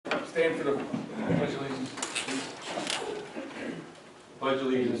Stand for the pledge allegiance, please. Pledge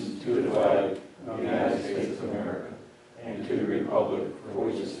allegiance to the flag of the United States of America and to the republic for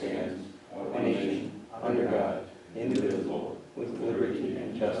which it stands, one nation, under God, indivisible, with liberty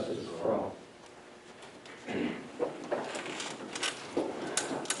and justice for all.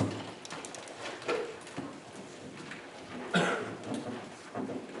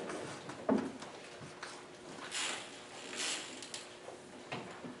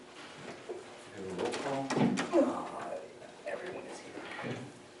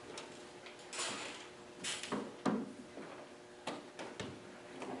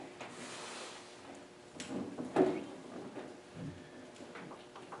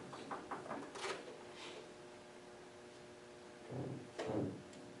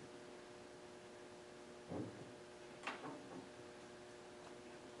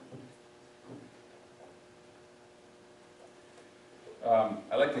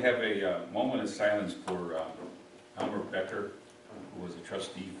 I'd like to have a moment of silence for Elmer Becker, who was a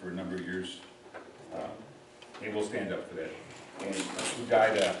trustee for a number of years. Maybe we'll stand up for that. And who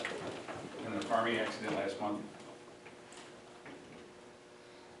died in a farming accident last month.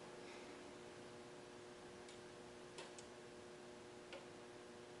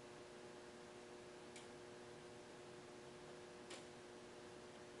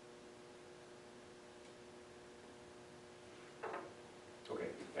 Okay,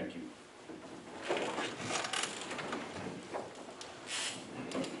 thank you.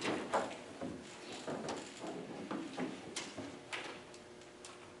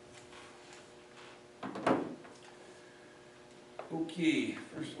 Okay,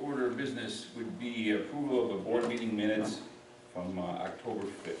 first order of business would be approval of the board meeting minutes from October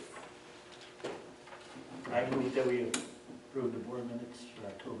 5th. I move that we approve the board minutes for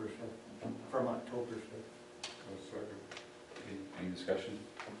October 5th, from October 5th. Okay, any discussion?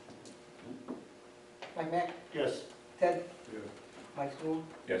 Mike Mack, Yes. Ted, Yes. Mike School,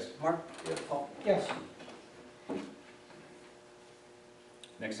 Yes. Mark, Paul. Yes.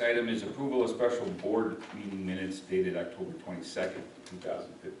 Next item is approval of special board meeting minutes dated October 22nd,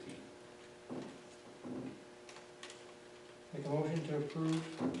 2015. Make a motion to approve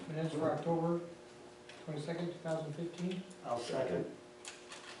minutes for October 22nd, 2015. I'll second.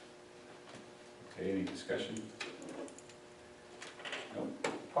 Okay, any discussion? No?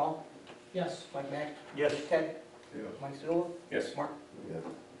 Paul? Yes. Mike Mack, Yes. Ted, Yes. Mike School, Yes. Mark.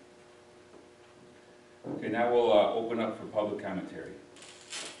 Okay, now we'll open up for public commentary.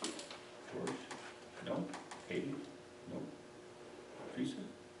 George? No? Katie? No? Teresa?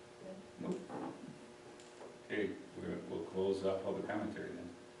 No? Okay, we'll close public commentary then.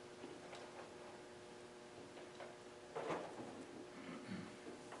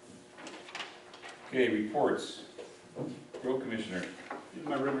 Okay, reports. Road Commissioner. In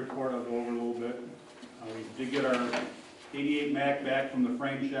my road report, I'll go over a little bit. We did get our 88 Mack back from the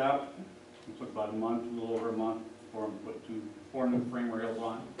frame shop. It took about a month, a little over a month, for them to put four new frame rails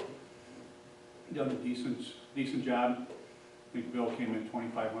on. Done a decent job. I think the bill came in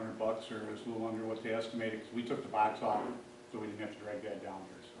 $2,500, or it was a little under what they estimated, because we took the box off, so we didn't have to drag that down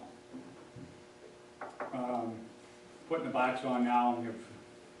here. So, putting the box on now, and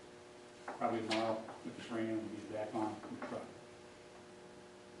probably tomorrow with this rain, we'll be back on the truck.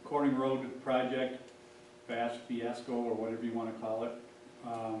 Corning Road project, fast fiasco, or whatever you want to call it.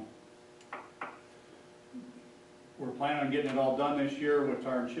 We're planning on getting it all done this year with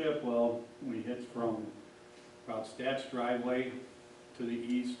Township. Well, we hit from about Stats driveway to the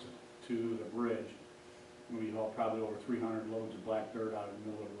east to the bridge. We hauled probably over 300 loads of black dirt out of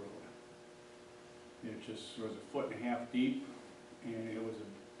the middle of the road. It just was 1.5 feet deep, and it was a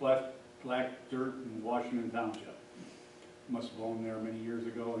black dirt in Washington Township. Must have blown there many years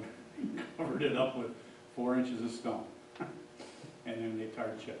ago and covered it up with 4 inches of stone. And then they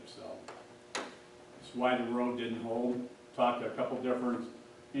tarred chip, so. That's why the road didn't hold. Talked to a couple different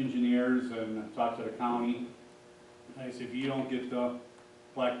engineers and talked to the county. I said, if you don't get the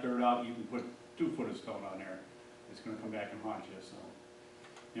black dirt out, you can put 2 foot of stone on there. It's gonna come back and haunt you, so.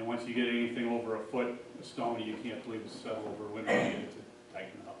 And once you get anything over 1 foot of stone, you can't leave it settle over winter, you get it to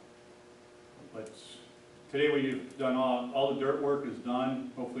tighten up. But today we've done all the dirt work is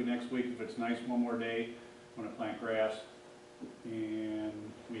done. Hopefully next week, if it's nice one more day, I'm gonna plant grass.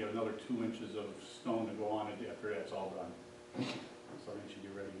 And we have another 2 inches of stone to go on it after that's all done. So they should be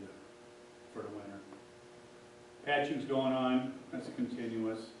ready for the winter. Patching's going on, that's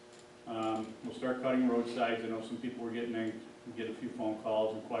continuous. We'll start cutting roadsides. I know some people were getting a few phone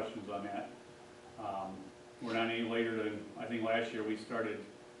calls and questions on that. We're not any later than, I think last year we started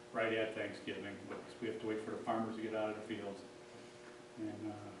right at Thanksgiving, but we have to wait for the farmers to get out of the fields.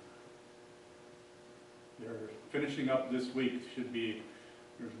 And finishing up this week should be,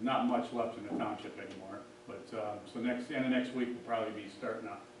 there's not much left in the township anymore. But, so end of next week we'll probably be starting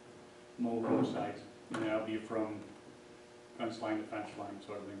to mow roadsides. And that'll be from fence line to fence line,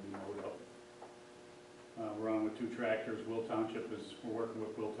 so everything will be mowed up. We're on with 2 tractors. We're working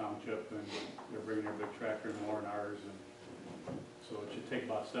with Will Township, and they're bringing their big tractor and more than ours. And so it should take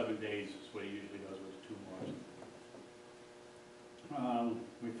about 7 days, is what he usually does with 2 mowers.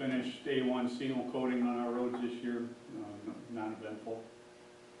 We finished A1 seal coating on our roads this year, non-eventful.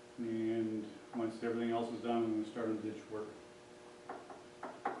 And once everything else is done, we're going to start on ditch work.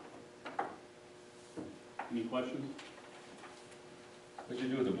 Any questions? What'd you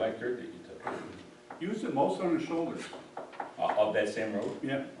do with the black dirt that you took? Used it most on the shoulders. Of that same road?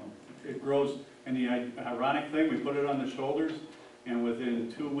 Yeah, it grows, and the ironic thing, we put it on the shoulders, and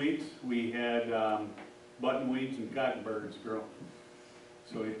within 2 weeks, we had buttonweeds and cottonbirds grow.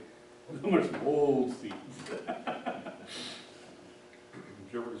 So it was old seeds. Did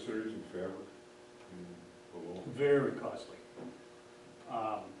you ever consider using fabric below? Very costly.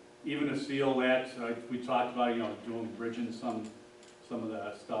 Even to seal that, we talked about, bridging some of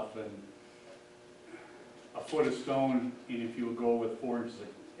that stuff, and a foot of stone, and if you would go with 4 inches of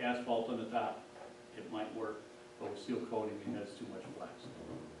asphalt on the top, it might work. But with seal coating, it has too much flax.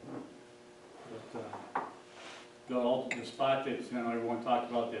 But the spot that everyone talked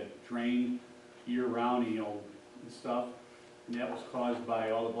about that drained year-round, and stuff, and that was caused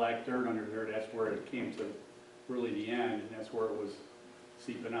by all the black dirt under there. That's where it came to really the end, and that's where it was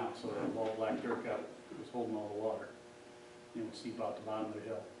seeping out. So all the black dirt was holding all the water. It would seep out the bottom of the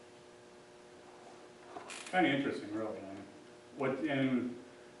hill. Kind of interesting, really. And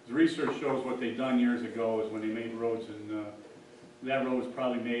the research shows what they've done years ago is when they made roads, and that road was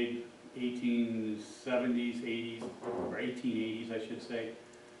probably made 1870s, 80s, or 1880s, I should say.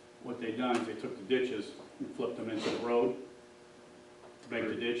 What they done is they took the ditches and flipped them into the road, make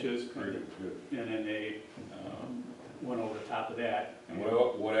the ditches, and then they went over the top of that. And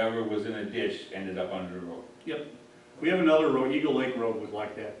whatever was in a ditch ended up under the road? Yep. We have another road, Eagle Lake Road was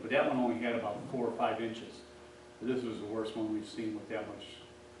like that, but that one only had about 4 or 5 inches. This was the worst one we've seen with that much.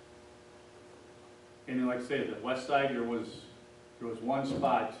 And like I say, the west side, there was one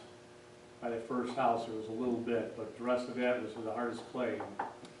spot by the first house, there was a little bit, but the rest of that was the hardest clay.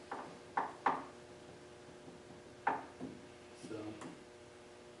 So,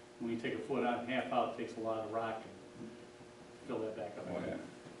 when you take a foot out and half out, it takes a lot of rock and fill that back up. Oh, yeah.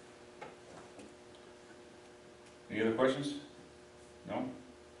 Any other questions? No?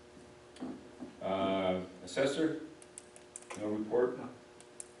 Assessor? No report?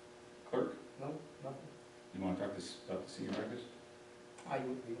 Clerk? No, nothing. You want to talk about the senior records? I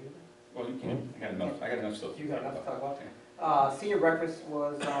would be here. Well, you can. I got enough stuff. You got enough to talk about? Senior breakfast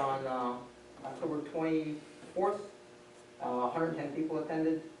was on October 24th. 110 people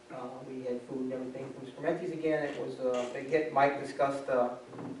attended. We had food and everything from Scarametti's again. It was a big hit. Mike discussed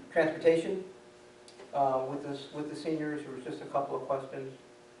transportation with the seniors. There was just a couple of questions.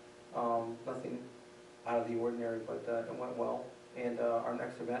 Nothing out of the ordinary, but it went well. And our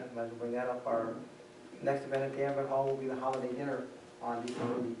next event, I might as well bring that up, our next event at Gambit Hall will be the holiday dinner on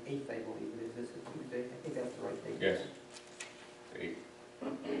December the 8th, I believe it is. This is Tuesday. I think that's the right date. Yes. 8.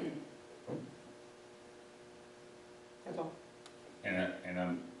 That's all. And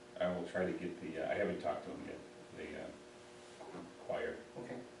I will try to get I haven't talked to them yet, the choir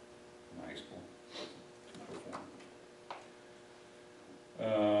Okay. in high school to perform.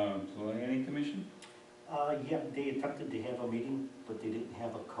 Planning Commission? Yeah, they attempted to have a meeting, but they didn't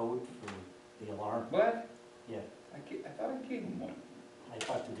have a code for the alarm. What? Yeah, I thought I gave them one. I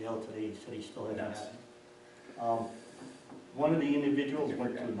talked to Dale today, he said he still hasn't Nuts. had it. One of the individuals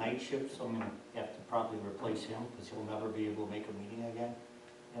went to a night shift, so I'm gonna have to probably replace him, because he'll never be able to make a meeting again.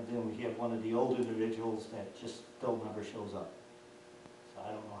 And then we have one of the old individuals that just still never shows up. So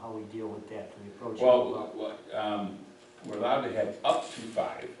I don't know how we deal with that, can we approach it? Well, we're allowed to have up to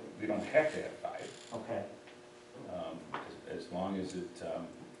 5. We don't have to have 5. Okay, As long as it,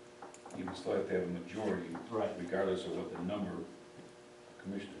 you can still have to have a majority, right. regardless of what the number of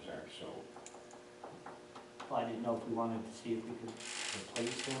commissioners are, so. Well, I didn't know if we wanted to see if we could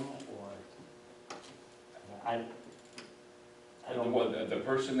replace him, or, I don't. Well, the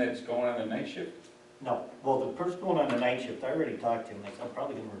person that's going on the night shift? No, well, the person going on the night shift, I already talked to him, I said, I'm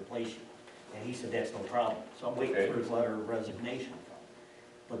probably gonna replace you. And he said, that's no problem. So I'm waiting for his letter of resignation.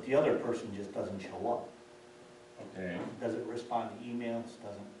 But the other person just doesn't show up. Okay. Doesn't respond to emails,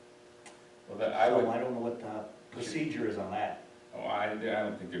 doesn't. Well, I So would, I don't know what the procedure is on that. I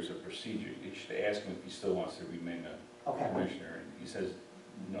don't think there's a procedure. You should ask him if he still wants to remain a Okay, commissioner, and he says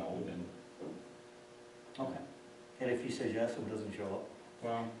no, then okay. And if he says yes and doesn't show up?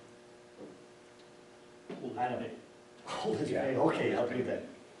 Well, I don't know. Hold his Yeah. pay, okay, I'll do that.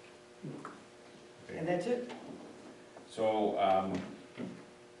 okay. And that's it? So,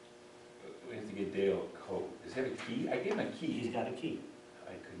 we have to get Dale a code. Does he have a key? I gave him a He's key. got a key.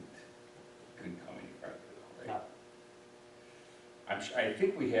 I couldn't come any farther though, No. right? I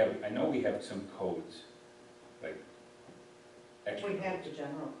think we have, I know we have some codes, like extra We have the codes.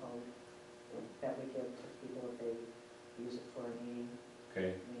 general code that we give to people if they use it for a meeting.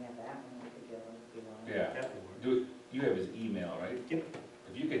 Okay, We have that one we could give them if you want. yeah. That will work. You have his email, right? Yep.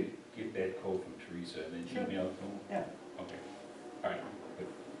 If you could get that code from Teresa and then Sure. email it to him? Yeah. Okay, all right, good.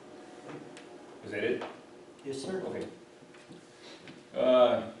 Was that it? Yes, sir. Okay.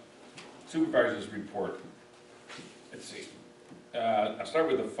 Supervisor's report. Let's see. I'll start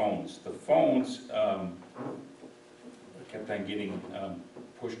with the phones. The phones, kept on getting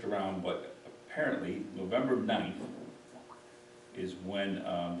pushed around, but apparently November 9th is when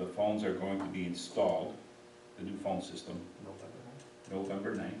the phones are going to be installed, the new phone system,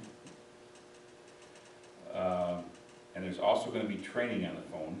 November 9th. And there's also gonna be training on the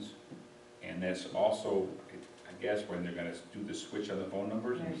phones, and that's also, I guess, when they're gonna do the switch on the phone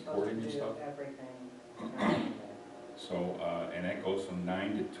numbers They're and supposed recording to and do stuff. everything. So, and that goes from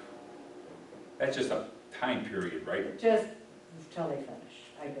 9 to, that's just a time period, right? Just until they finish,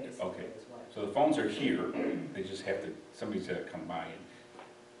 I basically Okay. is what. So the phones are here, they just have to, somebody's gotta come by and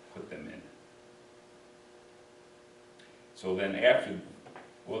put them in. So then after,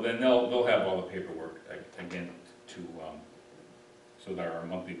 well, then they'll have all the paperwork, again, to, so that our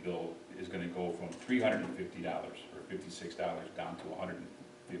monthly bill is gonna go from $350 or $56 down to $151,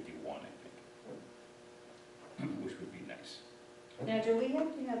 I think. Which would be nice. Now, do we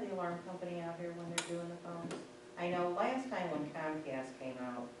have to have the alarm company out here when they're doing the phones? I know last time when Comcast came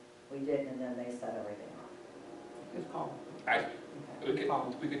out, we did, and then they set everything off. Just call I, them.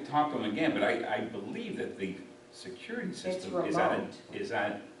 we could talk to them again, but I believe that the security system is remote.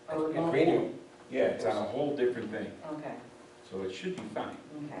 on A a remote. radio. Yeah, it's on a whole different thing, Okay, so it should be fine.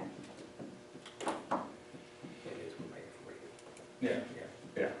 okay. Yeah.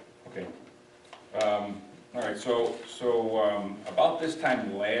 Yeah, okay. All right, so, about this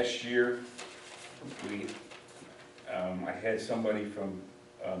time last year, I had somebody from,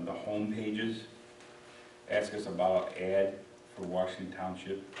 the home pages ask us about an ad for Washington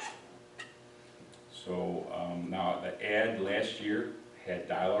Township. So, now, the ad last year had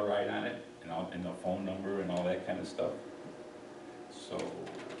dial-a-ride on it, and the phone number and all that kind of stuff. So,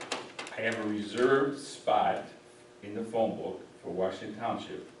 I have a reserved spot in the phone book for Washington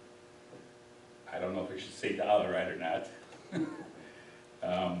Township. I don't know if I should say dial-a-ride or not.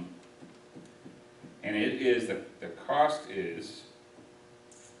 And it is, the cost is,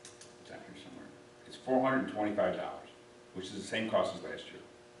 it's out here somewhere, it's $425, which is the same cost as last year.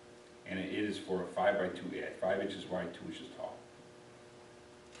 And it is for a 5x2 ad, 5 inches wide, 2 inches tall.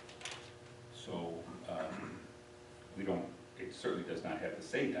 So, we don't, it certainly does not have to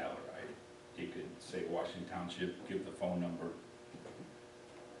say dial-a-ride. It could say Washington Township, give the phone number,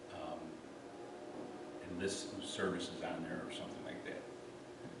 and list some services on there or something like that.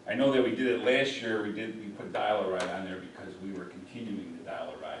 I know that we did it last year, we put dial-a-ride on there because we were continuing the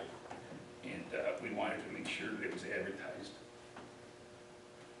dial-a-ride, and we wanted to make sure that it was advertised.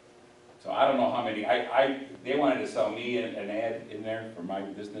 So I don't know how many, they wanted to sell me an ad in there for my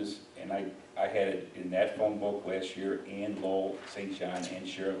business, and I had it in that phone book last year, and Lowell, St. John, and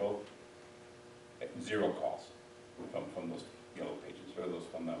Cherville. 0 calls from those yellow pages, or those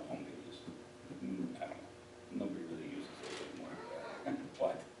from the home pages. I don't know, nobody really uses those anymore.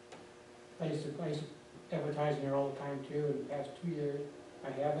 But, I used to advertise in there all the time too, in the past 2 years, I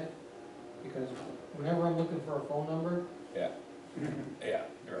haven't, because whenever I'm looking for a phone number, yeah, yeah,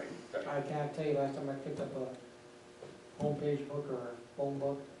 you're right. I can't tell you last time I picked up a homepage book or a phone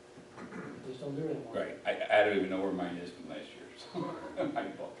book, I just don't do it anymore. Right, I don't even know where mine is from last year, so, my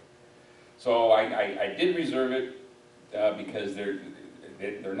book. So I did reserve it, because they're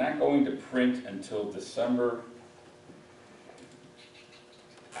not going to print until December,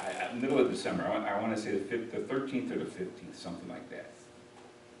 middle of December. I want to say the 13th or the 15th, something like that.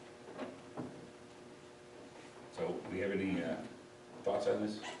 So, do we have any thoughts on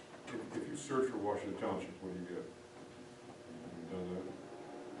this? If you search for Washington Township, what do you get? You done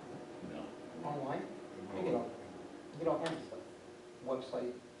No. Online, that? you get all kinds of stuff.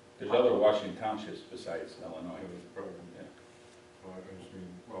 Website, There's other Washington Townships besides Illinois. Yeah, that's probably, Yeah. I just mean,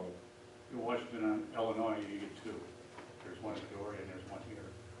 well, In Washington, Illinois, you get 2. There's one in Peoria and there's one here.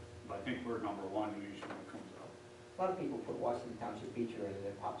 But I think we're number 1 usually when it comes up. a lot of people put Washington Township Beach and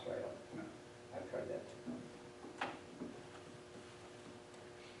it pops right up. Yeah. I've tried that.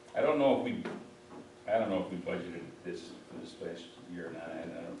 I don't know if we budgeted this for this last year or not,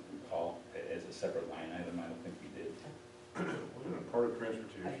 and I don't recall as a separate line item, I don't think we did. Wasn't it part of I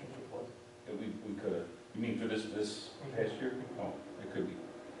transportation? think it was. We could have, you mean for this past year? Oh, it could be.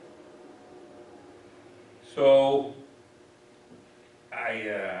 So, I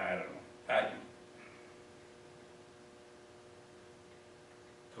don't know,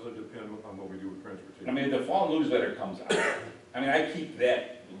 Does it depend on what we do with transportation? I mean, the fall newsletter comes out, I mean, I keep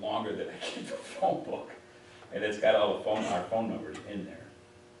that longer than I keep the phone book, and it's got all our phone numbers in there,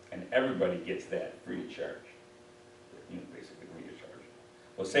 and everybody gets that free of charge, you know, basically free of charge.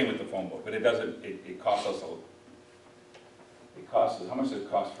 Well, same with the phone book, but it doesn't, it costs us how much does it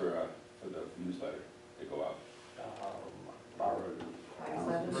cost for the newsletter to go out? About $7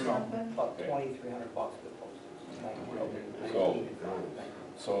 About Okay. $2,300 for the postage.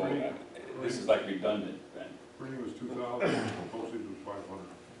 So, this is like redundant then. Printing was 2,000, postage was 500,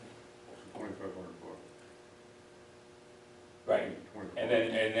 so 2,500 bucks. Right, 25. and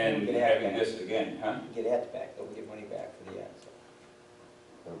then We could add having that. this again, huh? Get ads back, they'll get money back for the ads.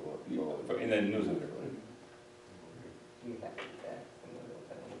 In the newsletter. We have to get that. I don't know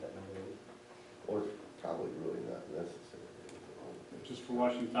what that number is. Or it's probably really not necessary. Just for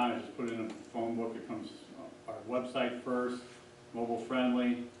Washington Township, just put it in a phone book, it comes, our website first, mobile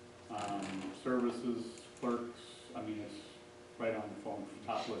friendly, services, clerks, I mean, it's right on the phone,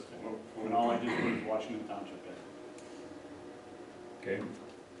 top listed. And all I just put is Washington Township in. Okay,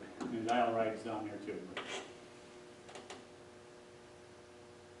 And dial rights down there too.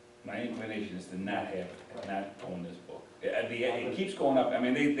 my inclination is to not own this book. It keeps going up, I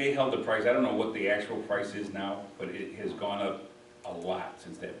mean, they held the price, I don't know what the actual price is now, but it has gone up a lot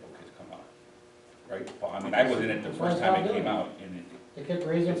since that book has come out. Right, Paul? I mean, I was in it the first time it came out, and They kept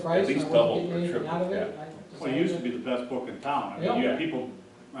raising It's price, at least and I wasn't double or getting anything out of triple, it. Well, it used to be the best book in town. I mean, you Yeah. had people,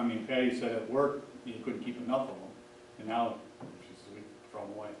 I mean, Patty said at work, you couldn't keep enough of them. And now, she says, we throw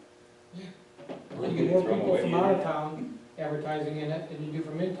them away. You get more Throw 'em people away, from yeah. out of town advertising in it than you do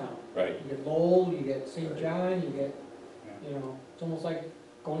from in town. right, You get Lowell, you get St. John, you get, Yeah. you know, it's almost like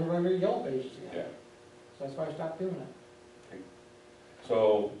going to regular Yellow Pages yeah. again. So that's why I stopped doing it.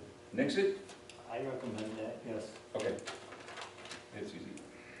 So, nix it? I recommend that, yes. Okay. It's easy.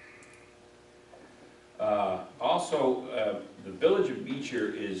 Also, the Village of Beecher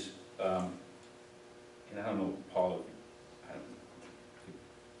is, and I don't know, Paul,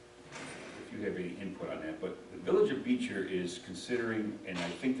 if you have any input on that, but the Village of Beecher is considering, and I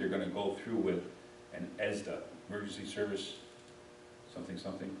think they're gonna go through with an ESDA, Emergency Service,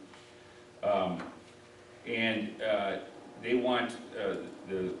 something. They want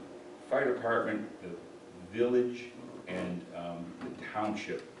the fire department, the village, and the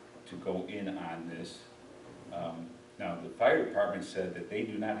township to go in on this. Now, the fire department said that they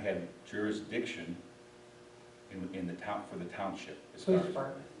do not have jurisdiction in the town, for the township. as far Police as-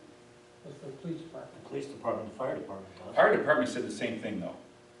 department. That's for the police department, The police department, the fire department does. Fire department said the same thing though.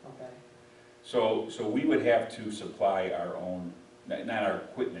 okay. So we would have to supply our own, not our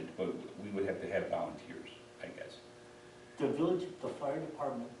equipment, but we would have to have volunteers, I guess. The village, the fire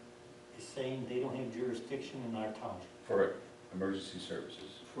department is saying they don't have jurisdiction in our township. For emergency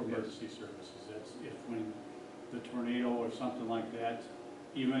services. For emergency services, that's if when the tornado or something like that,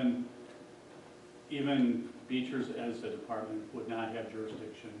 even Beechers as a department would not have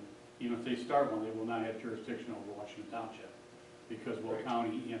jurisdiction. Even if they start one, they will not have jurisdiction over Washington Township, because Will Right.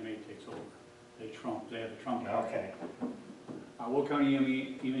 County EMA takes over. They have the trump card. Okay. Will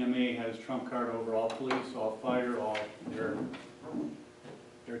County EMA has trump card over all police, all fire, all their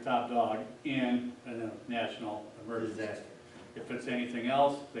top dog, and a national emergency. Disaster. If it's anything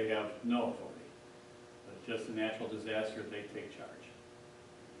else, they have no authority. But just a natural disaster, they take charge.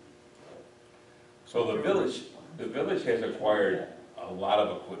 So the village has acquired a lot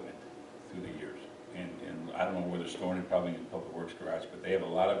of equipment through the years. And I don't know where they're storing it, probably in the Public Works garage, but they have a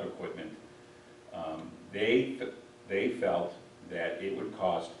lot of equipment. They felt that it would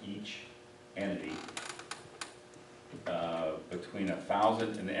cost each entity between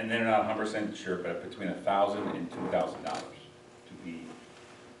 $1,000, and they're not 100% sure, but between $1,000 and $2,000 to be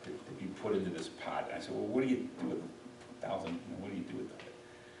put into this pot. And I said, well, what do you do with $1,000? What do you do with that?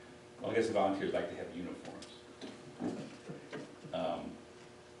 Well, I guess the volunteers like to have uniforms.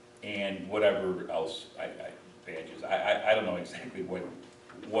 And whatever else, badges. I don't know exactly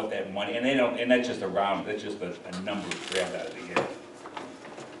what that money, and they don't, and that's just that's just a number grabbed out of the air.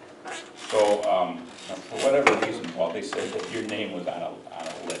 So, for whatever reason, Paul, they said that your name was on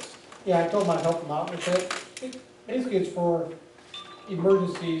a list. Yeah, I told them I'd help them out with it. Basically, it's for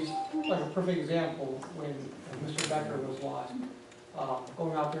emergencies, like a perfect example, when Mr. Becker was lost.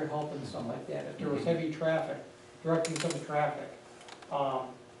 going out there helping and stuff like that. If there was heavy traffic, directing some of the traffic.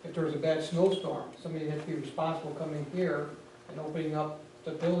 If there was a bad snowstorm, somebody had to be responsible coming here and opening up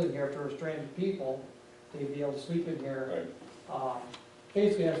the building here. If there were stranded people, they'd be able to sleep in here. Right.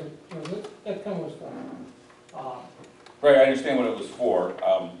 Basically, that's kind of what's for. Right, I understand what it was for.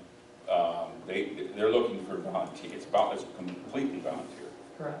 They're looking for volunteer, it's completely volunteer.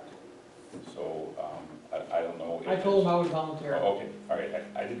 Correct. So, I don't know. I told them I would volunteer. Oh, okay, all right,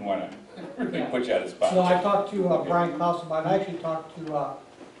 I didn't want to really Yeah. put you on the spot. No, I talked to Brian Clausen about it. I actually talked to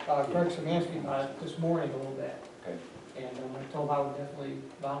Greg Samansky about it this morning a little bit. Okay. And I told him I would definitely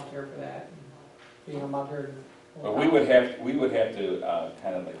volunteer for that, and being I'm out there. But we would have to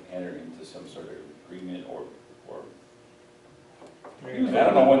kind of like enter into some sort of agreement or, and I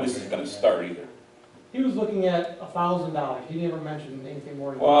don't know when this is gonna start either. He was looking at $1,000. He never mentioned anything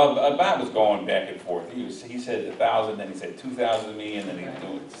more than that. Well, Bob was going back and forth. He said 1,000, then he said 2,000 to me, and then he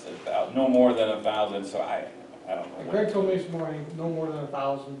said no more than 1,000, so I don't know. Greg told me this morning, no more than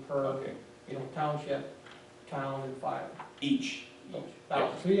 1,000 per, Okay, township, town, and fire. each. Each.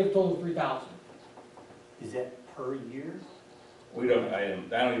 1,000. So you have a total of 3,000. Is that per year? We don't, I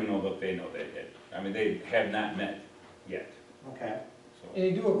don't even know if they know that yet. I mean, they have not met yet, Okay. so. And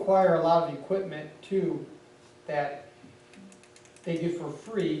they do acquire a lot of equipment too, that they get for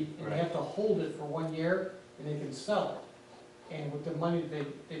free, and they have to hold it for 1 year, and they can sell it. And with the money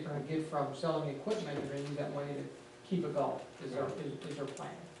they're gonna get from selling the equipment, they're gonna use that money to keep it going, is their plan.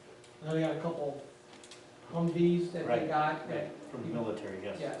 And then they got a couple Humvees that they Right. got, that, From the military,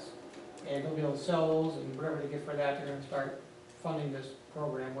 yes. yes. And they'll be able to sell those, and whatever they get for that, they're gonna start funding this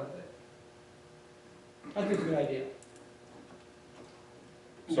program with it. I think it's a good idea.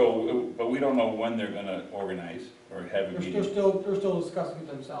 So, but we don't know when they're gonna organize or have a They're meeting. still discussing it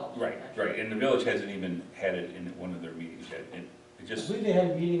themselves. Right, actually. right, and the village hasn't even had it in one of their meetings yet. It I just, believe they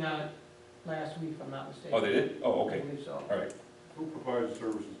had a meeting on it last week, if I'm not mistaken. oh, they did? Oh, I okay, believe so. all right. Who provides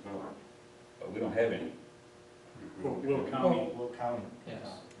services now? But we don't have any. Will County, Will County. Yes.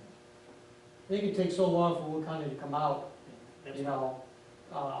 I think it takes so long for Will County to come out, That's-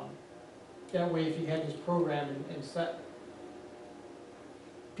 that way if you had this program and set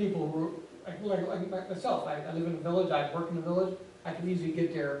people who, like myself, I live in the village, I work in the village, I can easily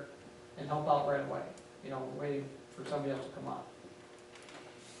get there and help out right away, waiting for somebody else to come out.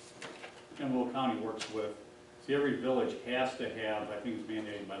 and Will County works with, see, every village has to have, I think it's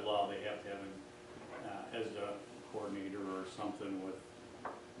mandated by law, they have to have an ESDA coordinator or something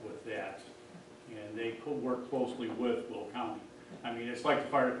with that. And they could work closely with Will County. I mean, it's like the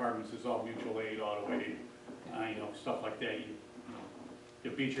fire departments, it's all mutual aid, auto aid, stuff like that.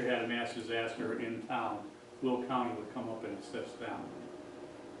 If Beecher had a mass disaster in town, Will County would come up and assist them.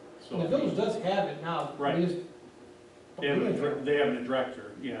 So And the village does have it now. Right. We just- They have a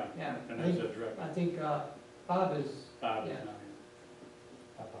director, yeah, Yeah, an I think, ESDA director. I think Bob is Bob is yeah. not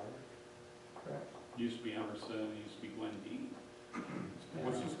here. correct. Used to be Emerson, used to be Glenn Dean.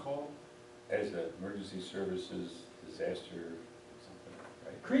 What's this called? As a emergency services disaster something,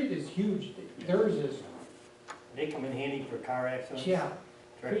 right? Crete is huge, theirs is, They come in handy for car accidents. yeah,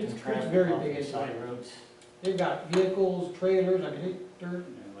 Directing Creed's traffic very off big the into side it. roads. they've got vehicles, trailers, I mean, they're,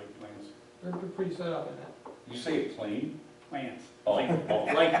 Yeah, like plants. they're pretty set up in that. You say a plane? Plants. Oh, Like, oh.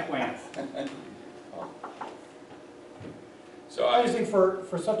 like plants. So I just think for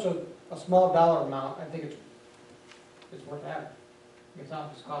such a small dollar amount, I think it's worth having. It's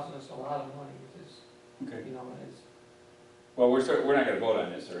not just costing us a lot of money, it's, okay. it's, Well, we're not gonna vote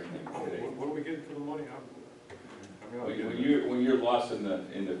on this or anything today. What are we getting for the money? I mean, I get it. When you're lost in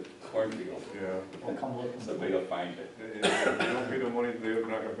the cornfield, Yeah. They'll come looking. for somebody will find it. If they don't pay the money, they're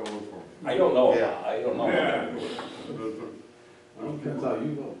not gonna come look for them. I don't know, Yeah. I don't know. Yeah. Depends how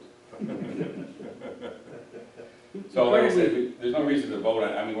you vote. So like I said, there's no reason to vote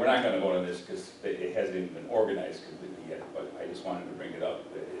on, I mean, we're not gonna vote on this because it hasn't even been organized completely yet, but I just wanted to bring it up,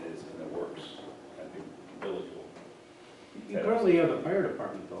 that it is in the works. I think the village will. You currently have the fire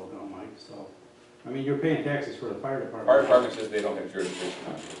department though, don't Mike, so, I mean, you're paying taxes for the fire department. Fire department says they don't have jurisdiction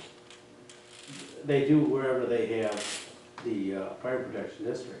on it. They do wherever they have the fire protection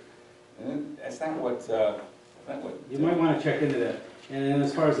district. And that's not what. You might want to check into that. And then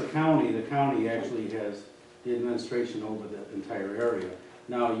as far as the county actually has the administration over the entire area.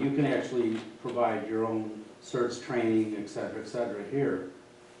 Now, you can actually provide your own certs training, et cetera, here.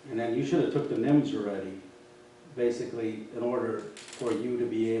 And then you should have took the NIMS already, basically, in order for you to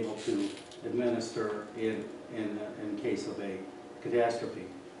be able to administer in case of a catastrophe.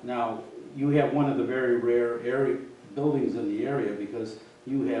 Now, you have one of the very rare buildings in the area because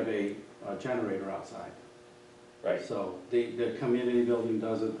you have a generator outside. Right. So the community building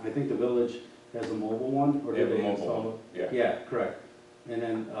doesn't, I think the village has a mobile one, or They do have a they mobile install one, it? yeah. Yeah, correct. And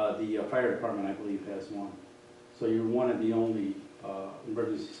then the fire department, I believe, has one. So you're one of the only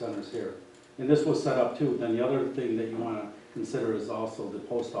emergency centers here. And this was set up too. Then the other thing that you want to consider is also the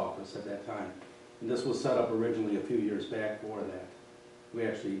post office at that time. And this was set up originally a few years back for that. We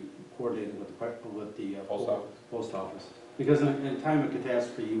actually coordinated with the Post office. post office. Because in time of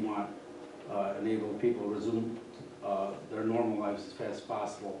catastrophe, you want enable people to resume their normal lives as fast as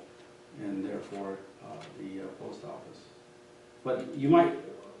possible, and therefore the post office. But you might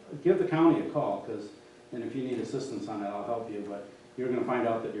give the county a call, and if you need assistance on that, I'll help you, but you're gonna find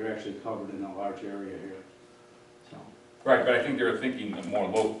out that you're actually covered in a large area here, so. Right, but I think they were thinking more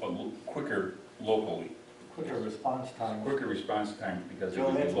quicker locally, Quicker response time. quicker response time because it Joe,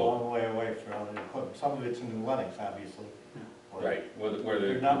 would be that's a local. long way away from the equipment. Some of it's in Lennox, obviously. Right, where the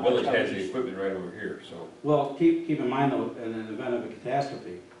There's not much village has the coverage. equipment right over here, so. Well, keep in mind though, in an event of a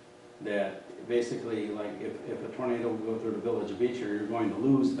catastrophe, that basically, like, if a tornado would go through the village of Beecher, you're going to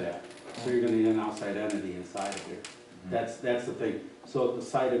lose that. So you're gonna need an outside entity inside of here. That's the thing. So the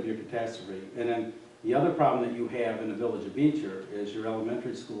site of your catastrophe. And then the other problem that you have in the village of Beecher is your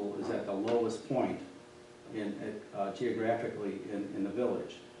elementary school is at the lowest point geographically in the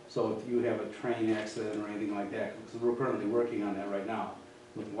village. So if you have a train accident or anything like that, because we're currently working on that right now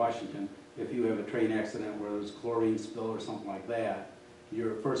with Washington, if you have a train accident where there's chlorine spill or something like that,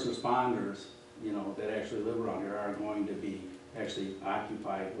 your first responders, you know, that actually live around here are going to be actually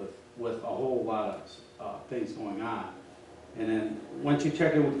occupied with a whole lot of things going on. And then, once you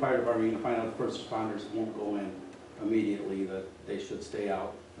check in with the fire department, you can find out the first responders won't go in immediately, that they should stay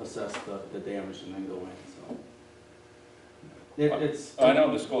out, assess the damage, and then go in, so. It's. I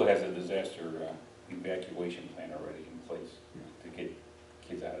know the school has a disaster evacuation plan already in place to get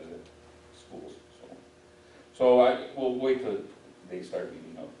kids out of the schools, so. So we'll wait till they start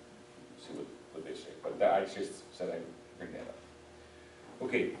meeting up, see what they say, but I just said I'd bring that up.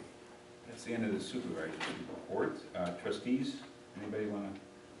 Okay, that's the end of the supervisor's report. Trustees, anybody want to,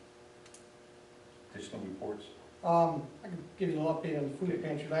 additional reports? I can give you a little update on the food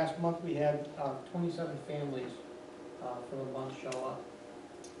pantry. Last month, we had 27 families for the month show up.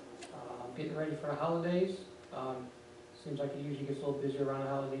 Getting ready for the holidays. Seems like it usually gets a little busier around the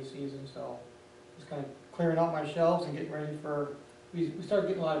holiday season, so just kind of clearing out my shelves and getting ready for, we started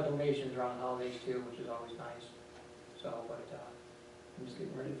getting a lot of donations around the holidays too, which is always nice. So, but I'm just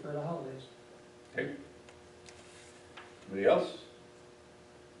getting ready for the holidays. Okay. Anybody else?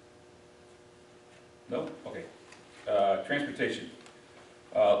 No? Okay. Transportation.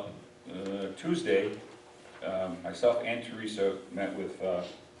 Tuesday, myself and Teresa met with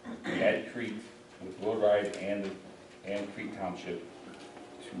at Crete, with Will Ride and Crete Township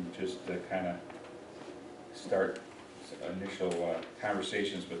to just kind of start initial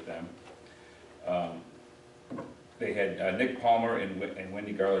conversations with them. They had Nick Palmer and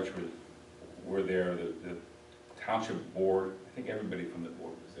Wendy Garlich were there. The township board, I think everybody from the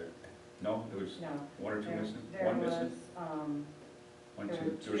board was there. No, there was No. one or two missing? There One was, missing? One, there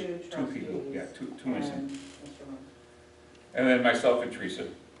two. were There was two two people, trustees yeah, two missing. and Mr. Moon. And then myself and Teresa.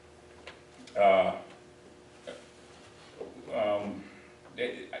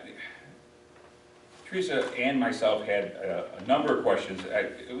 Teresa and myself had a number of questions.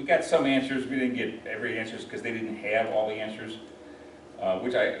 We got some answers, we didn't get every answers because they didn't have all the answers,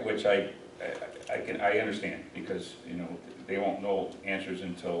 which I understand, because, you know, they won't know answers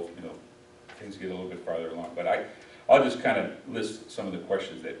until, you know, things get a little bit farther along. But I'll just kind of list some of the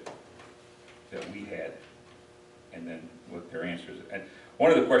questions that we had, and then what their answers. And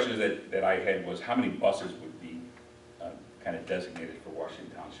one of the questions that I had was how many buses would be kind of designated for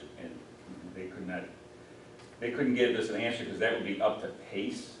Washington Township, and they couldn't give us an answer because that would be up to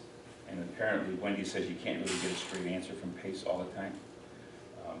PACE, and apparently Wendy says you can't really get a straight answer from PACE all the time.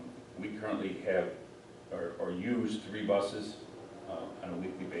 We currently have or use 3 buses on a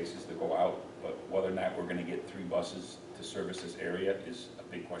weekly basis to go out, but whether or not we're going to get 3 buses to service this area is a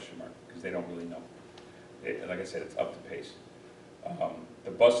big question mark, because they don't really know. Like I said, it's up to PACE.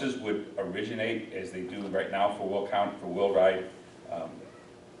 The buses would originate, as they do right now for Will Ride,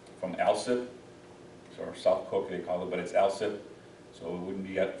 from Alsip, or South Cook they call it, but it's Alsip. So it wouldn't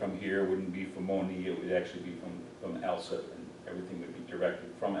be up from here, it wouldn't be from Moni, it would actually be from Alsip, and everything would be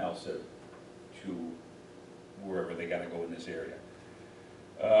directed from Alsip to wherever they gotta go in this area.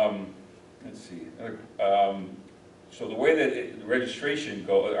 Let's see. So the way that the registration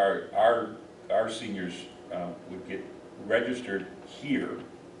go, our seniors would get registered here,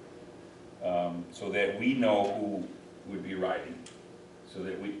 so that we know who would be riding, so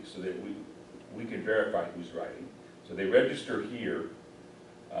that we can verify who's riding. So they register here.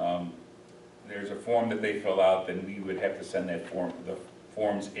 There's a form that they fill out, then we would have to send that form, the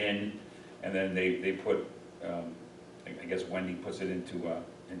forms in, and then they put, I guess Wendy puts it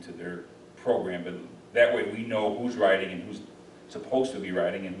into their program, but that way we know who's riding and who's supposed to be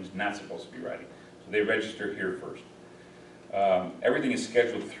riding and who's not supposed to be riding. So they register here first. Everything is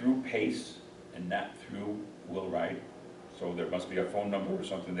scheduled through PACE and not through Will Ride. So there must be a phone number or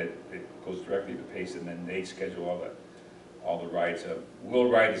something that goes directly to PACE, and then they schedule all the rides. Will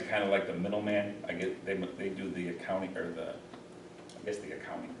Ride is kind of like the middleman. I guess they do the accounting, or the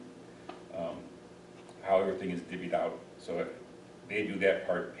accounting. How everything is divvied out. So they do that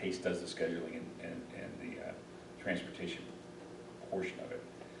part. PACE does the scheduling and the transportation portion of it.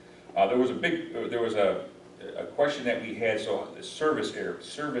 There was a question that we had. So the service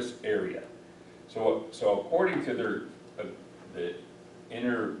area. So according to the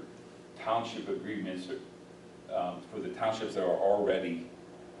inner township agreements for the townships that are already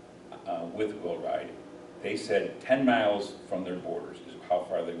with Will Ride, they said 10 miles from their borders is how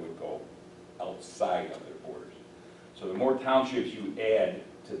far they would go outside of their borders. So the more townships you add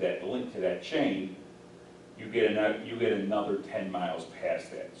to that link, to that chain, you get another 10 miles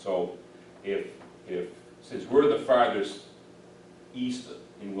past that. So since we're the farthest east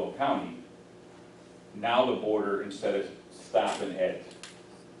in Will County, now the border, instead of stopping at,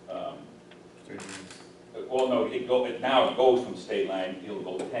 well, no, now it goes from state line, it'll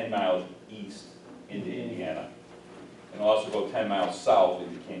go 10 miles east into Indiana, and also go 10 miles south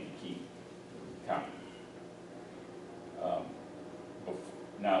into Kankakee County.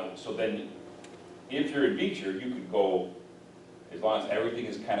 Now, so then, if you're in Beecher, you could go, as long as everything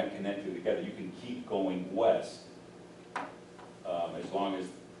is kind of connected together, you can keep going west, as long as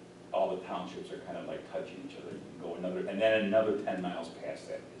all the townships are kind of like touching each other. You can go and then another 10 miles past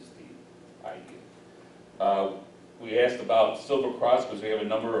that is the idea. We asked about Silver Cross because we have a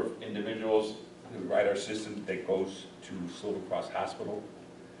number of individuals who ride our system that goes to Silver Cross Hospital,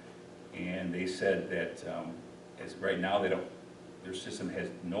 and they said that as right now their system has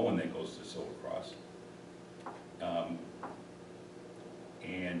no one that goes to Silver Cross,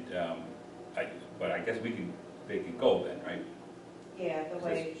 but I guess they can go then, right? Yeah, the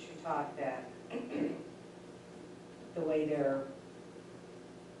way she taught that, the way their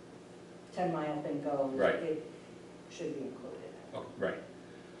 10-mile thing goes, Right. it should be included. Oh, right.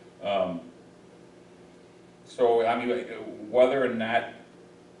 So, I mean, whether or not,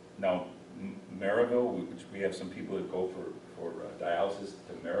 now, Maryville, which we have some people that go for dialysis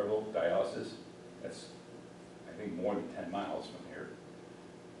to Maryville dialysis, that's, I think, more than 10 miles from here.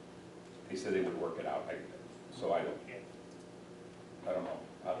 They said they would work it out, so I don't know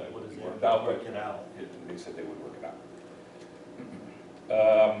how that would What work is out, that? but Work it out. they said they would work it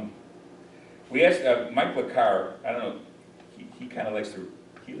out. We asked Mike LaCar, I don't know, he kind of likes to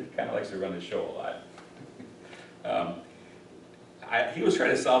run the show a lot. He was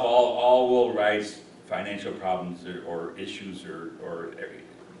trying to solve all Will Ride's financial problems or issues or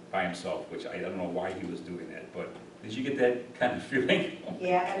by himself, which I don't know why he was doing that, but did you get that kind of feeling?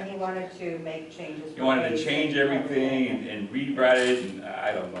 Yeah, and he wanted to make changes. He wanted to change everything and rewrite it, and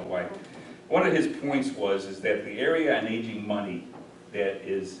I don't know why. One of his points is that the area on aging money that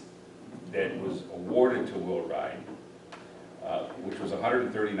was awarded to Will Ride, which was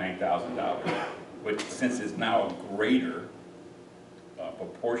 $139,000, which since it's now a greater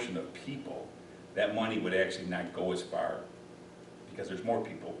proportion of people, that money would actually not go as far, because there's more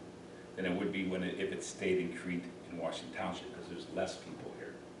people than it would be if it stayed in Crete in Washington Township, because there's less people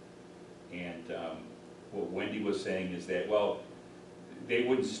here. And what Wendy was saying is that, well, they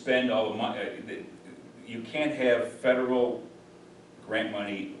wouldn't spend all the money. You can't have federal grant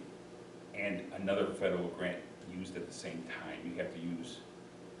money and another federal grant used at the same time. You have to use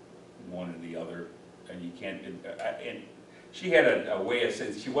one or the other, and you can't. And she had a way of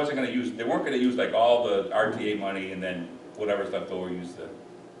saying she wasn't going to use. They weren't going to use like all the RTA money and then whatever's left over use the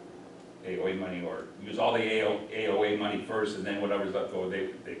AOA money, or use all the AOA money first and then whatever's left over.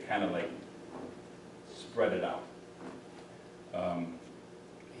 They kind of like spread it out.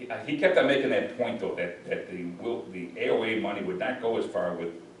 He kept on making that point though, that the AOA money would not go as far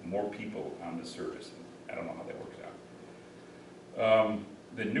with more people on the service. I don't know how that works out.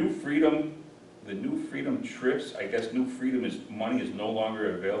 The New Freedom trips, I guess New Freedom money is no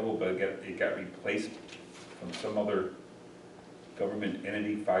longer available, but it got replaced from some other government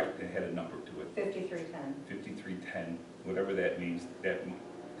entity. It had a number to it. 5310. 5310, whatever that means, that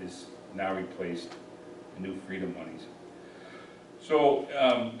is now replaced the New Freedom monies. So,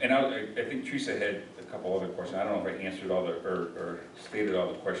 and I think Teresa had a couple other questions. I don't know if I answered all the, or stated all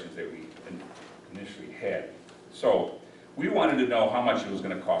the questions that we initially had. So, we wanted to know how much it was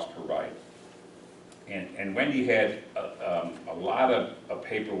gonna cost per ride. And Wendy had a lot of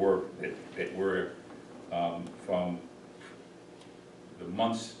paperwork that were from the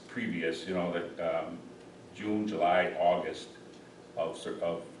months previous, you know, that June, July, August of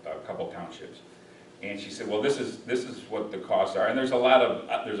a couple townships. And she said, well, this is what the costs are, and there's a lot of,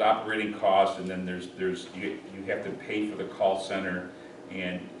 there's operating costs, and then you have to pay for the call center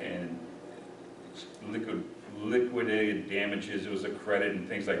and liquidated damages, it was a credit and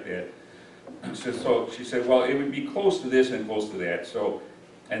things like that. So she said, well, it would be close to this and close to that, so,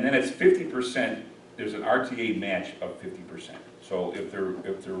 and then it's 50%, there's an RTA match of 50%. So if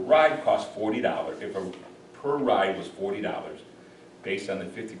their ride costs $40, if a per ride was $40, based on the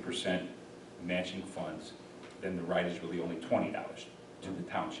 50% matching funds, then the ride is really only $20 to the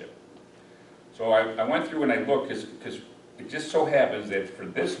township. So I went through and I looked, because it just so happens that for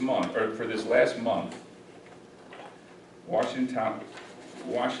this month, or for this last month, Washington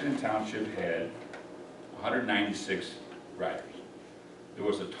Township had 196 riders. There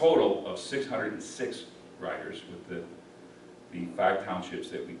was a total of 606 riders with the 5 townships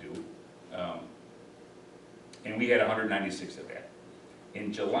that we do. And we had 196 of that.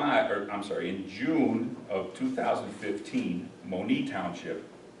 In June of 2015, Monee Township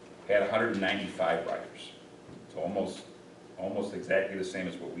had 195 riders. So almost exactly the same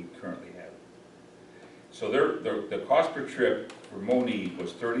as what we currently have. So the cost per trip for Monee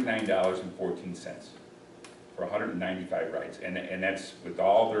was $39.14 for 195 rides, and that's with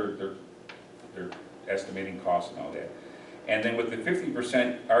all their estimating costs and all that. And then with the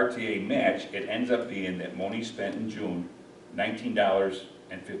 50% RTA match, it ends up being that Monee spent in June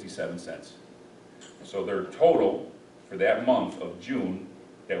 $19.57. So their total for that month of June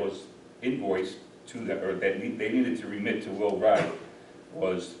that was invoiced to them, or that they needed to remit to Will Ride,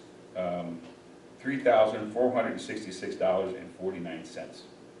 was $3,466.49.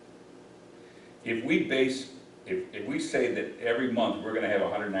 If we say that every month we're going to have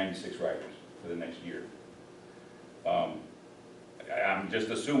 196 riders for the next year, I'm just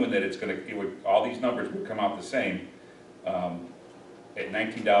assuming that all these numbers would come out the same. At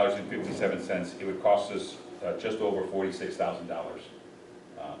 $19.57, it would cost us just over $46,000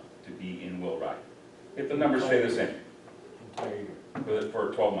 to be in Will Ride. If the numbers stay the same.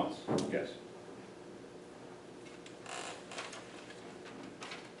 For 12 months, yes.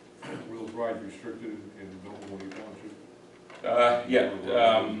 Will's Ride restricted in Monee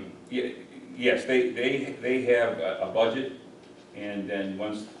Township? Yes, they have a budget, and then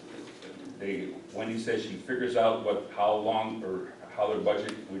once Wendy says she figures out how long or how their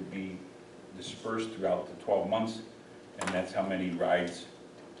budget would be dispersed throughout the 12 months, and that's how many rides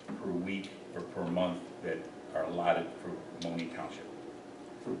per week or per month that are allotted for Monee Township.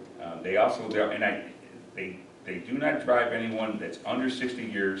 They do not drive anyone that's under 60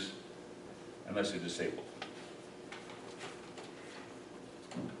 years unless they're disabled.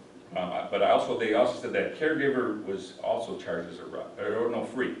 But they also said that caregiver was also charged as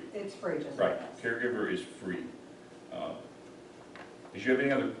free. It's free, just Right, like us. caregiver is free. Did you have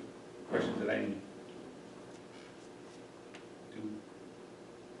any other questions that I need to?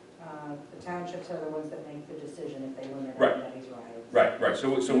 The townships are the ones that make the decision if they limit Right. anybody's rides. Right.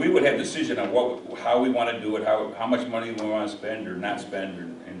 So we would have decision on how we want to do it, how much money we want to spend or not spend,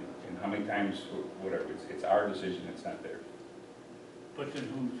 and how many times, whatever. It's our decision, it's not theirs. But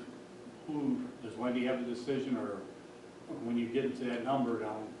then who, does Wendy have the decision, or when you get into that number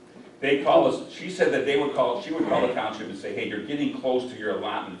down? They call us, she said that she would call the township and say, hey, you're getting close to your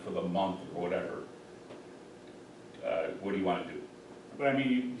allotment for the month or whatever. What do you want to do? But I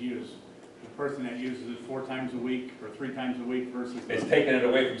mean, you use the person that uses it 4 times a week or 3 times a week versus. It's taking it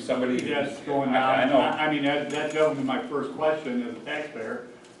away from somebody. That's going down. I know. I mean, that would be my first question as a taxpayer.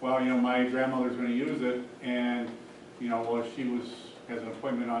 Well, my grandmother's gonna use it, and, well, she has an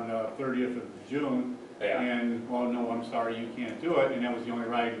appointment on the 30th of June, Yeah. and, well, no, I'm sorry, you can't do it, and that was the only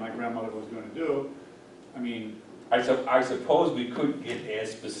ride my grandmother was gonna do. I mean. I suppose we could get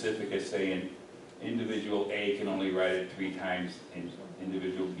as specific as saying individual A can only ride it 3 times, and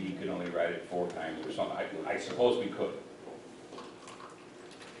individual B can only ride it 4 times, or something. I suppose we could.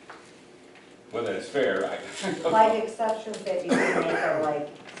 Whether it's fair, Like exceptions that you can make are like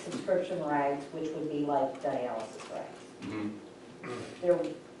subscription rides, which would be like dialysis rides. Mhm. There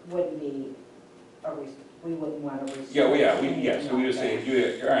wouldn't be we wouldn't want to restrict. So we would say, if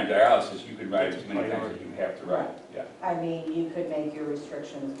you're on dialysis, you can ride as many times as you have to ride, yeah. I mean, you could make your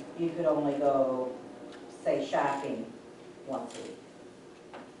restrictions, you could only go, say, shopping once a week.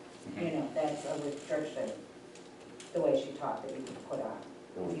 You know, that's a restriction, the way she talked that you could put on.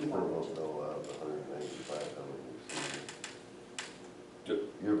 And we You still want don't to. know out of the 195, how many you've seen.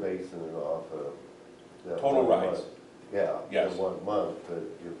 You're basing it off of that Total one rides. month. Yeah, Yes. the 1 month, but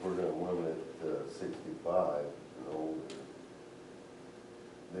if we're gonna limit it to 65 and older.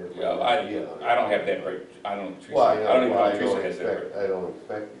 then Yeah, I don't have that right, I don't, Teresa, Well, I don't even know well, if Teresa has that right. I don't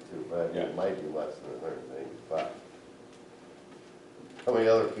expect you to, but Yeah. it might be less than 195. How many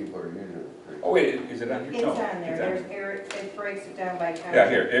other people are using it? Oh, wait, is it on here? It's No, on there, it's there's area, it breaks it down by township. Yeah,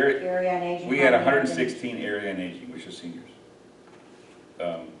 here, area, Area on aging. we had how many have been- 116 area on aging, which is seniors.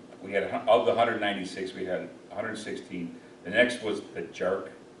 We had, of the 196, we had 116. The next was the JARC,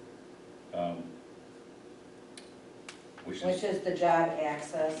 which Which is, is the job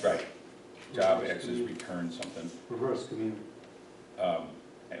access. right, job access return something. Reverse commute.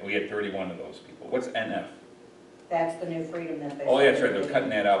 And we had 31 of those people. What's NF? That's the new freedom that they. Oh, yeah, that's right, they're started cutting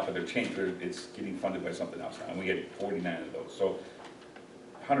that out, but they're changing, it's getting funded by something else now, and we had 49 of those, so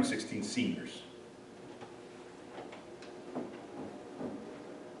 116 seniors.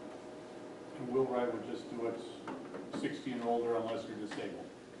 And Will Ride would just do it 60 and older unless you're disabled.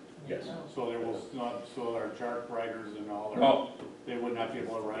 Yes. So there will not, so our JARC riders and all, No, they would not be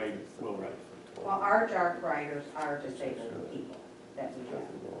able to ride Will Ride. Well, our JARC riders are disabled people that we have.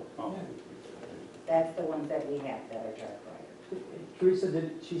 Oh. That's the ones that we have that are JARC riders. Teresa,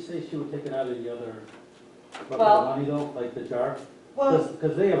 did she say she would take it out of the other bucket Well- of money though, like the jar? Well,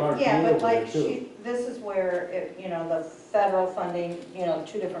 Because they have our yeah, over but there like too. this is where, you know, the federal funding, you know,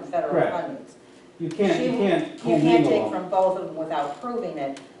 two different federal Correct. fundings. You can't You can't commingle take them. from both of them without proving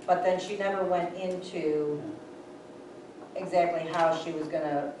it, but then she never went into exactly how she was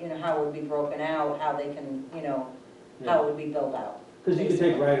gonna, you know, how it would be broken out, how they can, you know, how it would be built out. Because you could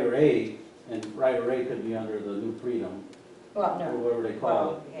take Rider A, and Rider A could be under the New Freedom, Well, or no, whatever they call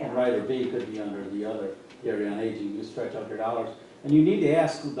Well, it. yeah. And Rider B could be under the other area on aging, you stretch out your dollars. And you need to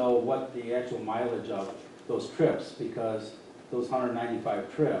ask though what the actual mileage of those trips, because those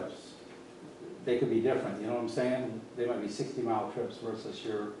 195 trips, they could be different, you know what I'm saying? They might be 60-mile trips versus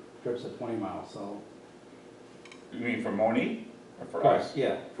your trips at 20 miles, so. you mean for Moni or for us?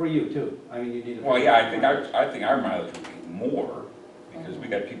 Yeah, for you too, I mean, you need to. Well, yeah, I think our mileage would be more, because we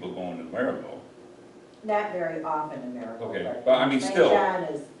got people going to Maryville, not very often in Miracle, Okay, but well, I mean, St. still. John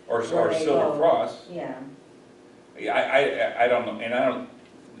is, or Where they Silver go. Cross. yeah. Yeah, I don't know, and I don't,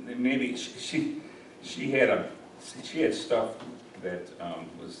 maybe she had stuff that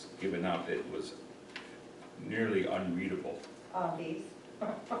was given out that was nearly unreadable, These,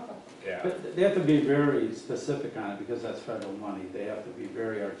 yeah. But they have to be very specific on it, because that's federal money, they have to be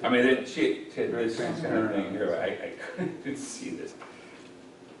very I articulate. mean, she had Very this kind of transparent thing on here, this. I couldn't see this.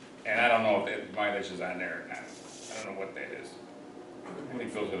 And I don't know if that mileage is on there or not, I don't know what that is. I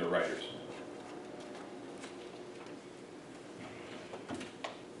think those are the writers.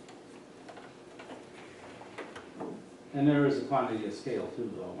 And there is a quantity of scale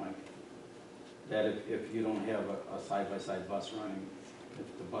too, though, Mike. That if you don't have a side-by-side bus running,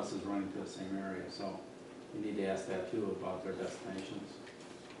 if the bus is running to the same area, so you need to ask that too about their destinations.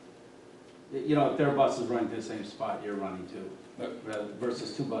 You know, if their bus is running to the same spot you're running to,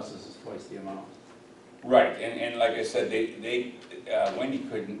 versus two buses is twice the amount. Right, and like I said, Wendy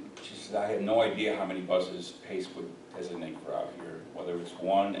couldn't, she said, I had no idea how many buses Pace would designate for out here, whether it's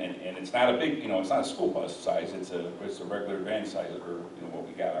one, and it's not a big, you know, it's not a school bus size, it's a regular van size, or, you know, what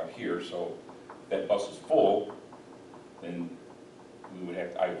we got out here, so if that bus is full, then we would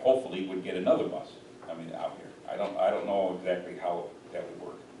have, I hopefully would get another bus, I mean, out here. I don't know exactly how that would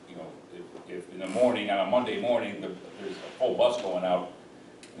work, you know, if in the morning, on a Monday morning, there's a full bus going out,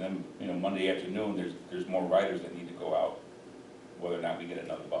 and then, you know, Monday afternoon, there's more riders that need to go out, whether or not we get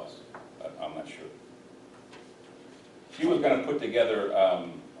another bus, I'm not sure. She was gonna put together,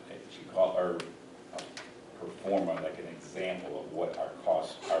 she called her performa, like an example of what our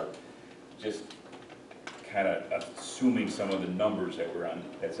costs are, just kind of assuming some of the numbers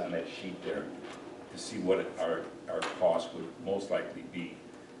that's on that sheet there, to see what our cost would most likely be.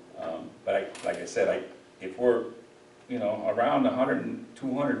 But like I said, if we're, you know, around 100 and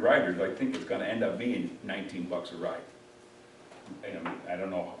 200 riders, I think it's gonna end up being $19 a ride. And I don't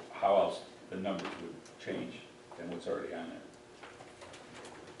know how else the numbers would change than what's already on there.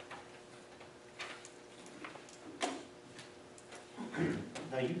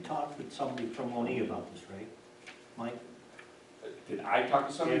 Now, you talked with somebody from Moni about this, right, Mike? Did I talk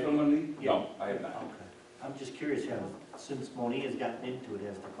to somebody from Lindy? Yeah. No, I have not. Okay. I'm just curious, since Moni has gotten into it,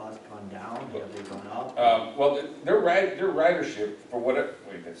 has the cost gone down, have they gone up? Well, their ridership, for whatever,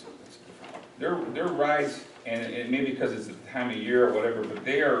 wait, that's a different one. their rides, and maybe because it's the time of year or whatever, but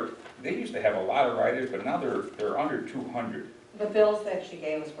they used to have a lot of riders, but now they're under 200. The bills that she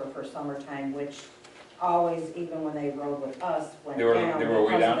gave us were for summertime, which always, even when they rode with us, went They were down way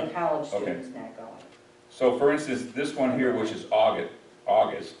because down? of the college Okay. students not going. So for instance, this one here, which is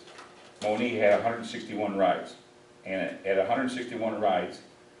August, Monique had 161 rides. And at 161 rides,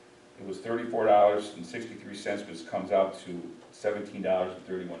 it was $34.63, which comes out to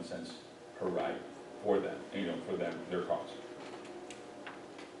 $17.31 per ride for them, for them, their cost.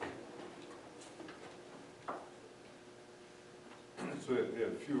 So they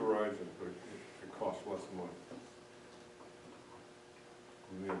had fewer rides, but it costs less money.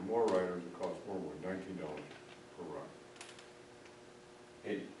 When they have more riders, it costs more money, $19 per ride.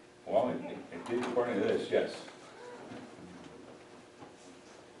 It did according to this, yes.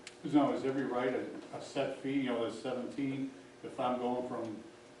 Now, is every ride a set fee, there's 17, if I'm going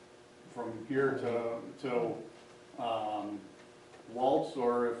from here to Waltz,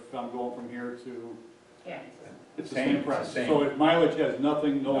 or if I'm going from here to? Yeah. It's the Same, same it's price, the same. so if mileage has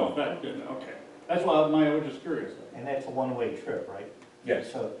nothing, no No. effect, then, okay. That's why I was just curious. And that's a one-way trip, right?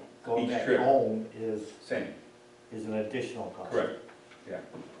 Yes, So going Each back trip. home is same, an additional cost. correct, yeah.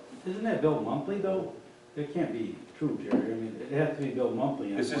 Isn't that billed monthly, though? It can't be true, Jerry, I mean, it has to be billed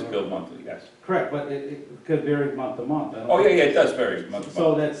monthly. This is billed monthly, yes. Correct, but it could vary month to month. I don't- Oh, yeah, it does vary month to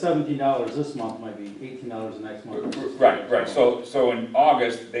So month. that $17 this month might be $18 the next month. Right, so in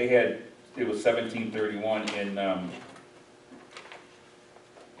August, it was $17.31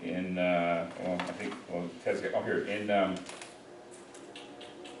 Ted's got, here, in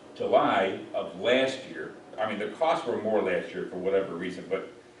July of last year, I mean, the costs were more last year for whatever reason, but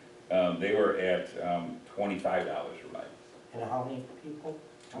they were at $25 a ride, And how many people?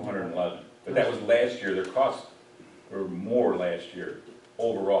 211. But that was last year, their costs were more last year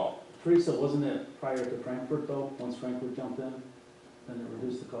overall. Teresa, wasn't it prior to Frankfurt, though? Once Frankfurt jumped in, then it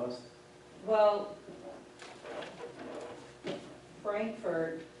reduced the cost? Well,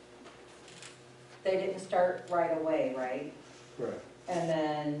 Frankfurt, they didn't start right away, right? Correct. And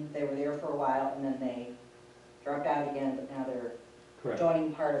then they were there for a while, and then they dropped out again, but now they're Correct.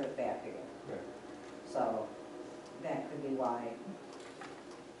 joining part of it back again. Correct. So that could be why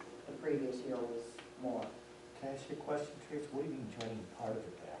the previous year was more. Can I ask you a question, Trace? What do you mean joining part of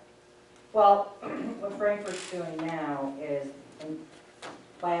it back? Well, what Frankfurt's doing now is,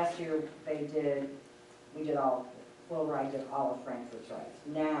 last year Will Ride did all of Frankfurt's rides.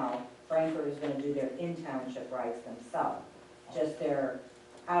 Now, Frankfurt is gonna do their in-township rides themselves. Just their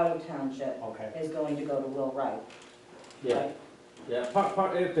out-of-township Okay. is going to go to Will Wright. Yeah, yeah,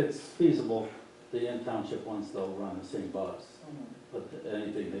 if it's feasible, the in-township ones, they'll run the same bus. Mhm. But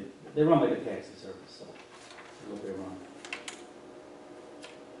anything, they run like a taxi service, so that's what they run.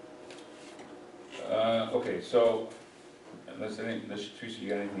 Okay, so, Teresa, you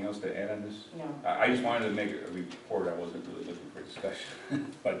got anything else to add on this? No. I just wanted to make a report, I wasn't really looking for discussion,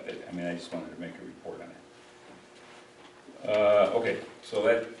 but, I just wanted to make a report on it. Okay, so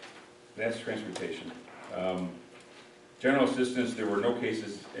that's transportation. General assistance, there were no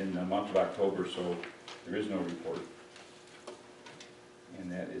cases in the month of October, so there is no report.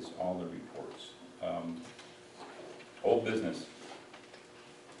 And that is all the reports. Old business.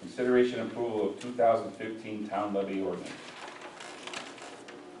 Consideration and approval of 2015 town levy ordinance.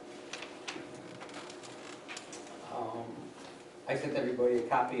 I sent everybody a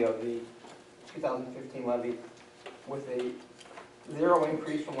copy of the 2015 levy with a 0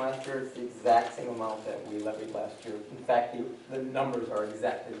 increase from last year. It's the exact same amount that we levied last year. In fact, the numbers are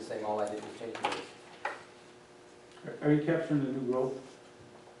exactly the same. All I did was change the rates. Are you capturing the new growth?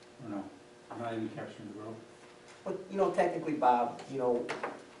 Or no? Not even capturing the growth? But, technically, Bob,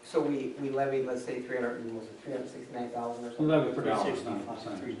 so we levied, let's say, 369,000 or You something. levy for dollars, not